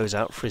Henry goes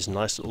out for his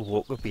nice little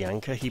walk with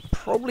Bianca, he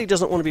probably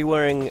doesn't want to be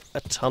wearing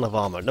a ton of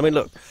armour. I mean,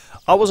 look,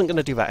 I wasn't going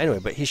to do that anyway,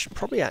 but he should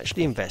probably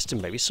actually invest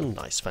in maybe some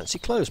nice fancy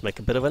clothes, make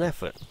a bit of an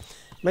effort.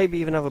 Maybe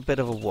even have a bit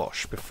of a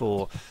wash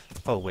before...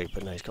 Oh wait,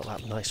 but no, he's got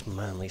that nice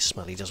manly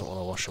smell he doesn't want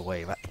to wash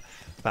away.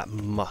 That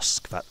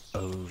musk, that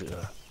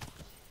odour.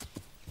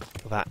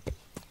 That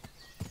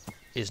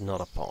is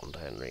not a pond,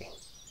 Henry.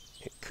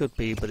 It could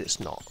be, but it's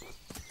not.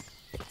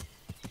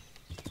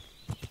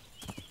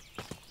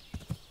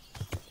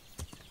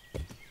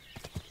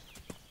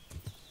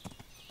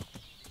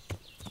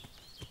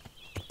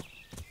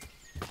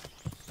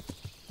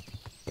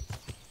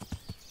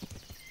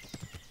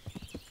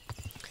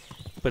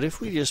 But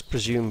if we just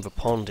presume the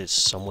pond is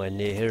somewhere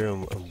near here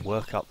and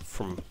work up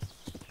from...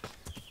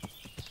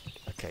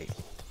 Okay.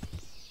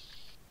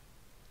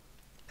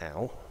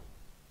 Ow.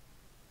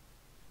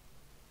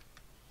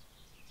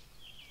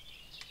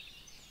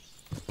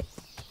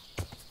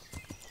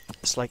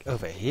 It's like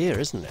over here,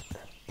 isn't it?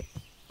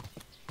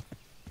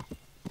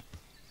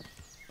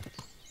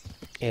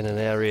 In an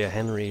area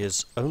Henry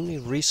has only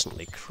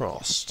recently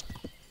crossed.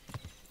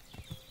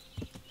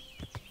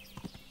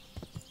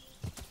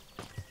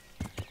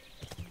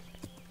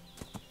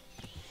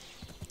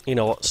 You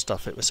know what,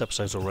 stuff it, this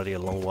episode's already a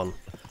long one.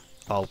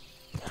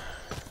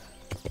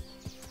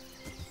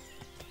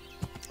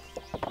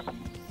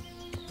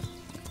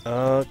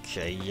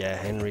 Okay, yeah,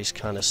 Henry's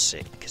kind of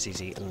sick because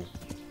he's eaten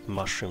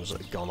mushrooms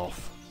that have gone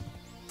off.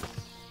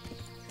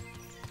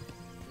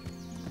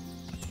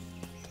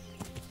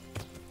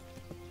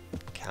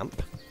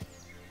 Camp?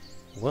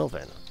 Well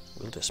then,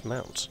 we'll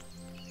dismount.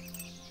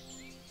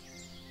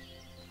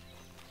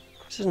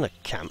 This isn't a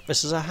camp,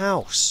 this is a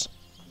house.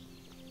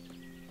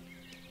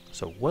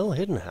 It's a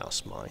well-hidden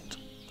house, mind.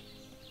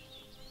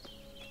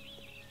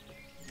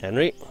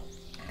 Henry,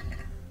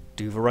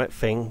 do the right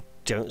thing,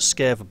 don't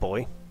scare the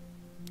boy.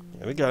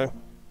 Here we go.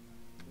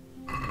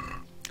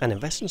 And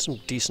invest in some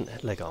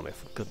decent leg armour,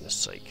 for goodness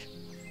sake.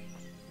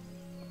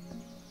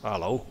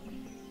 Hello.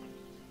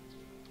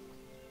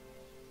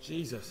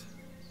 Jesus,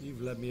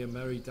 you've led me a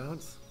merry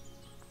dance.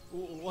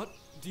 What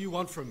do you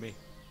want from me?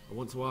 I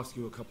want to ask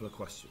you a couple of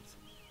questions.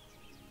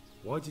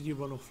 Why did you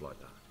run off like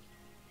that?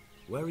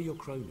 Where are your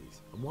cronies?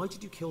 And why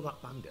did you kill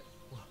that bandit?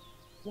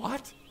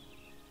 What?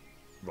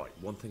 Right,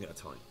 one thing at a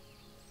time.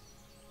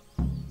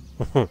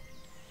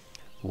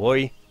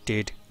 Why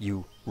did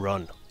you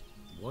run?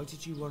 Why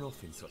did you run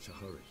off in such a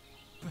hurry?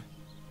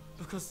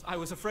 Because I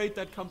was afraid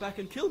they'd come back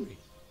and kill me.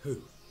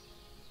 Who?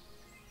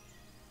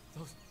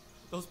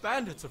 Those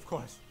bandits, of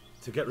course.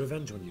 To get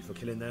revenge on you for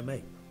killing their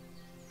mate?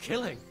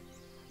 Killing?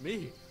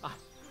 Me?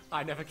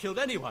 I never killed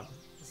anyone.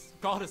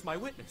 God is my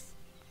witness.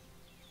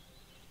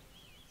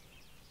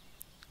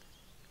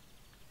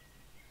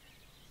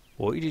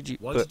 Why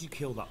did you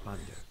kill that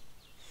bandit?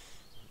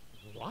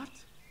 What?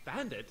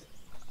 Bandit?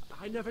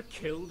 I never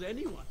killed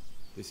anyone.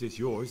 This is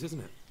yours, isn't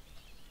it?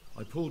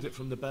 I pulled it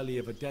from the belly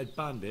of a dead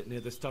bandit near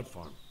the stud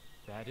farm.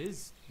 That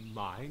is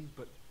mine,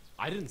 but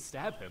I didn't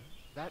stab him.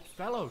 That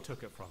fellow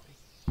took it from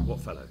me. What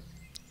fellow?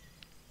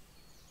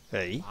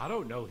 Hey. I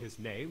don't know his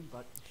name,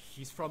 but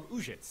he's from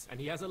Uzhitz, and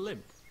he has a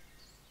limp.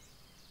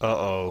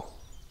 Uh-oh.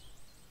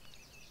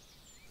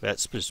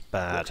 That's just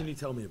bad. What can you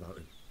tell me about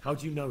him? How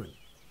do you know him?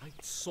 I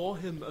saw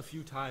him a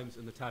few times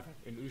in the tavern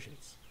in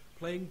Uzhitz,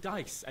 playing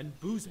dice and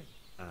boozing.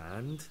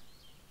 And?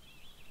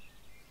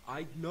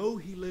 I know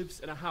he lives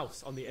in a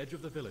house on the edge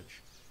of the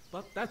village,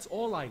 but that's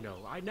all I know.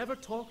 I never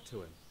talked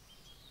to him.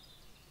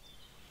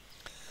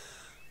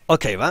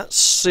 Okay, that's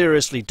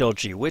seriously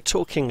dodgy. We're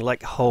talking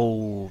like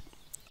whole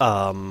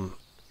Dragon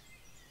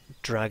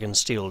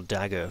Steel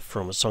Dagger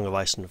from A Song of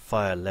Ice and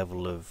Fire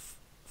level of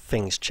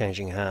things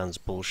changing hands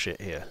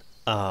bullshit here.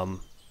 And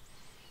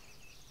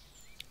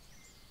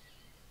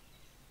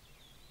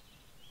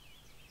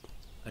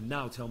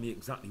now tell me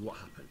exactly what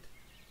happened.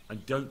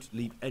 And don't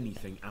leave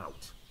anything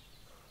out.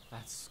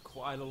 That's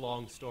quite a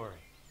long story.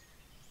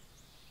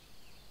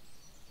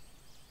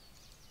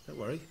 Don't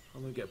worry, I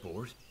won't get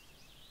bored.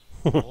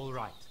 All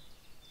right.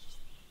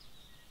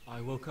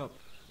 I woke up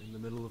in the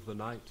middle of the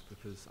night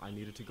because I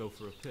needed to go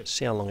for a piss.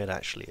 See how long it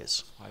actually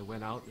is. I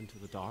went out into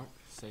the dark,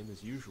 same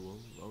as usual,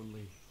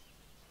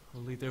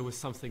 only there was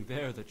something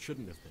there that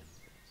shouldn't have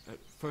been. At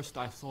first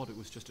I thought it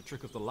was just a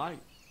trick of the light,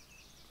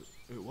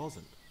 but it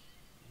wasn't.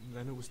 And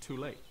then it was too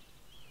late.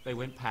 They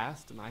went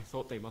past and I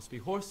thought they must be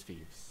horse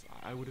thieves.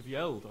 I would have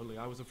yelled, only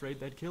I was afraid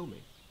they'd kill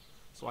me.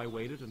 So I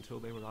waited until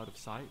they were out of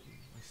sight and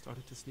I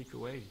started to sneak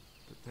away,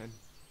 but then...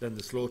 Then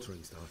the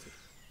slaughtering started?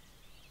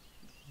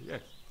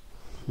 Yes.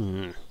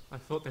 I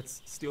thought they'd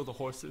steal the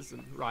horses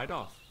and ride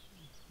off.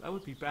 That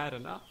would be bad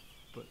enough,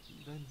 but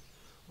then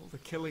all the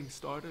killing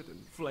started and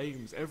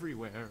flames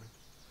everywhere.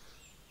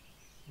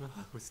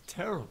 It was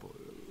terrible,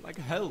 like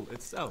hell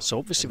itself. So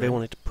obviously they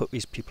wanted to put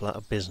these people out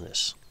of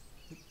business.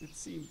 It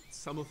seemed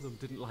some of them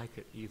didn't like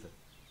it either.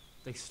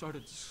 They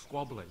started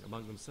squabbling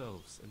among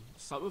themselves, and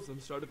some of them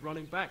started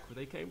running back where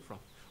they came from,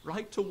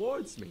 right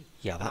towards me.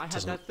 Yeah, that and I had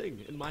doesn't that thing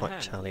in my quite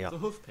hand, tally up. the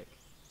hoof pick.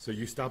 So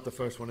you stabbed the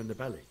first one in the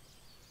belly?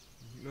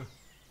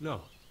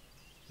 No.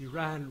 He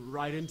ran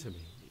right into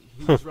me.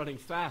 He was running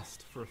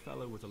fast for a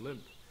fellow with a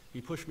limp.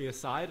 He pushed me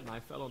aside and I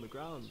fell on the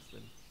ground.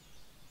 Then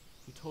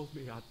he told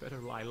me I'd better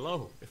lie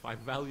low if I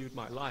valued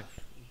my life.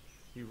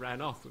 He ran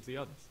off with the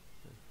others.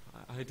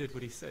 I did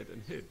what he said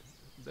and hid.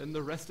 Then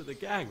the rest of the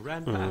gang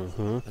ran past.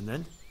 And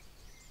then?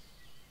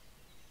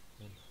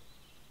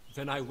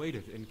 Then I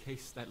waited in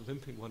case that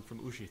limping one from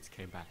Uzhitz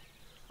came back.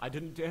 I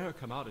didn't dare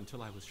come out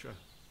until I was sure.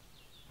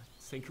 I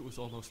think it was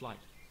almost light.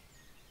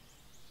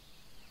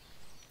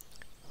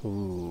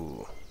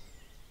 Ooh.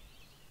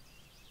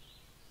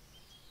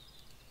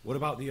 What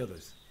about the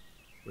others?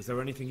 Was there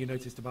anything you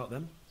noticed about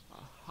them?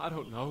 I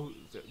don't know.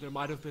 There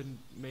might have been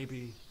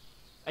maybe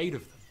 8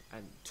 of them,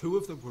 and 2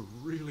 of them were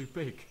really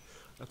big.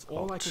 That's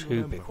all I can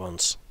remember. 2 big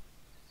ones.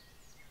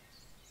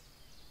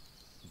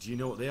 Do you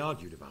know what they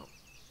argued about?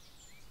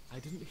 I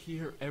didn't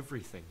hear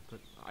everything, but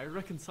I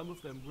reckon some of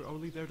them were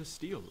only there to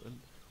steal and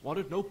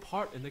wanted no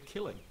part in the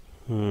killing.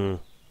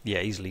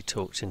 Yeah, easily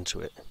talked into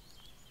it.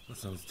 That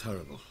sounds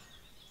terrible.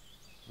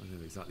 I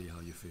know exactly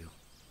how you feel.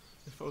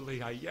 If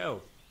only I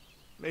yelled.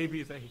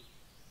 Maybe they...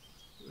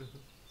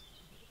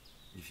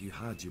 If you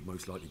had, you'd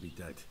most likely be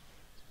dead.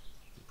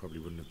 It probably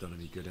wouldn't have done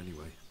any good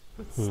anyway.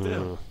 But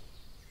still...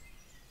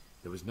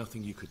 There was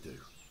nothing you could do.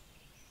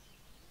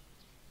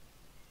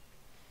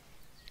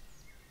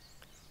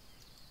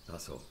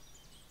 That's all.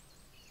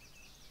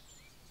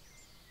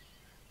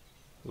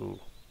 Ooh.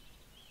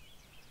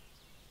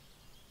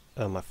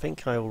 I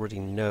think I already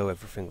know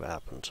everything that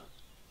happened.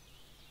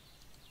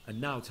 And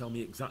now tell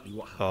me exactly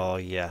what happened. Oh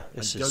yeah,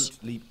 this and is...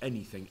 don't leave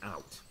anything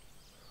out.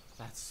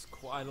 That's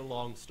quite a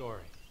long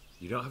story.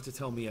 You don't have to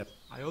tell me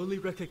I only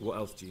reckon... What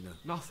else do you know?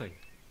 Nothing.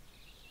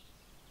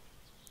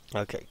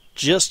 Okay,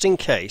 just in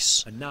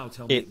case... And now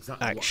tell me it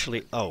exactly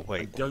actually... what happened. Oh,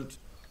 wait. And don't...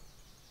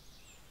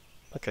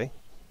 Okay.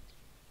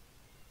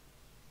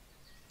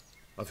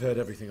 I've heard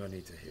everything I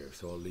need to hear,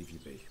 so I'll leave you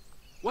be.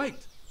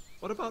 Wait!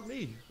 What about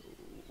me?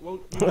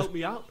 Won't you help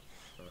me out?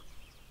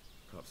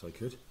 Perhaps I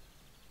could.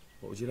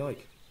 What would you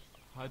like?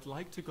 I'd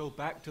like to go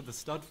back to the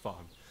stud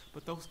farm,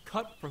 but those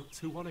cutthroats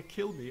who want to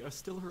kill me are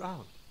still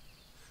around.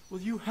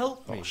 Will you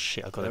help me? Oh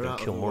shit, I've got to They're go out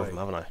kill of the more of way.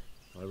 them, haven't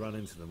I? I ran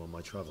into them on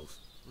my travels.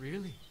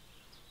 Really?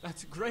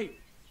 That's great,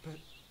 but...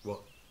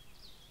 What?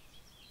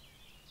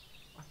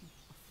 I'm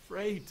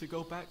afraid to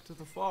go back to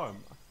the farm.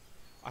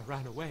 I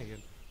ran away,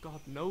 and God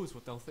knows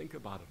what they'll think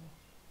about it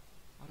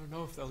all. I don't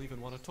know if they'll even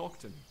want to talk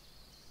to me.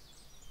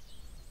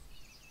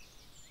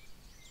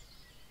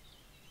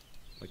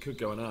 I could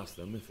go and ask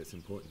them if it's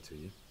important to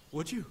you.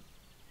 Would you?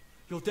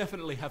 You'll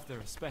definitely have their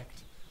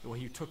respect, the way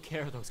you took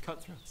care of those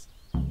cutthroats.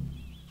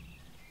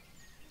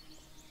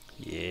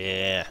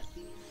 Yeah.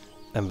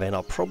 And then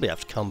I'll probably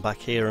have to come back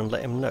here and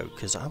let him know,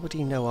 because how would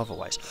he know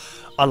otherwise?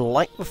 I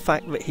like the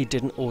fact that he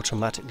didn't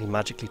automatically,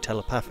 magically,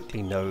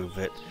 telepathically know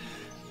that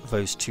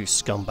those two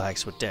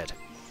scumbags were dead.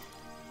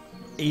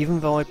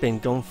 Even though I've been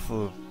gone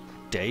for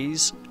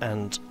days,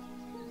 and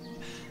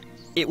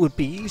it would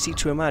be easy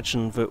to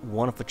imagine that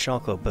one of the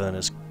charcoal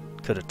burners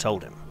could have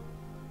told him.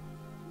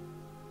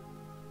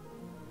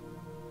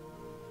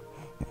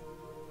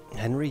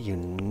 Henry, you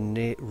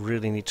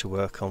really need to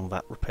work on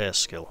that repair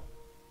skill.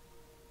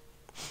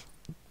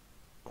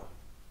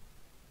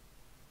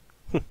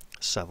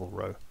 Savile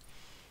Row.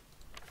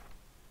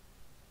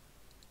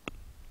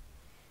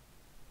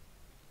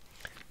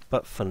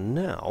 But for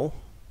now,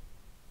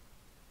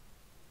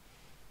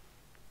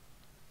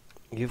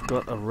 you've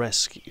got a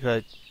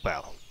rescue.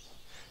 Well,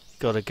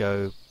 got to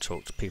go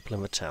talk to people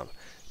in the town.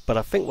 But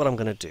I think what I'm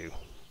going to do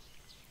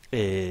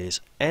is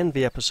end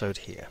the episode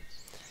here,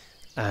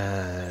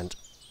 and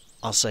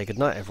I'll say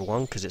goodnight,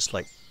 everyone, because it's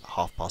like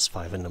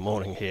 5:30 in the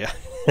morning here.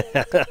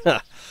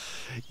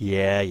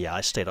 Yeah,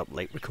 I stayed up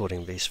late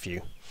recording these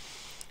few.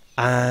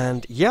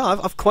 And yeah,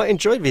 I've quite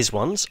enjoyed these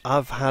ones.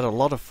 I've had a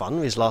lot of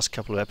fun these last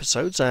couple of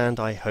episodes, and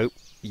I hope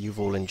you've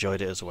all enjoyed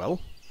it as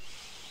well.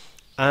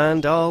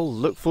 And I'll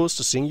look forward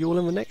to seeing you all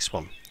in the next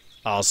one.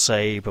 I'll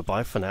say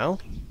bye-bye for now,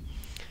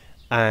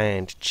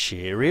 and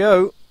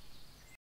cheerio!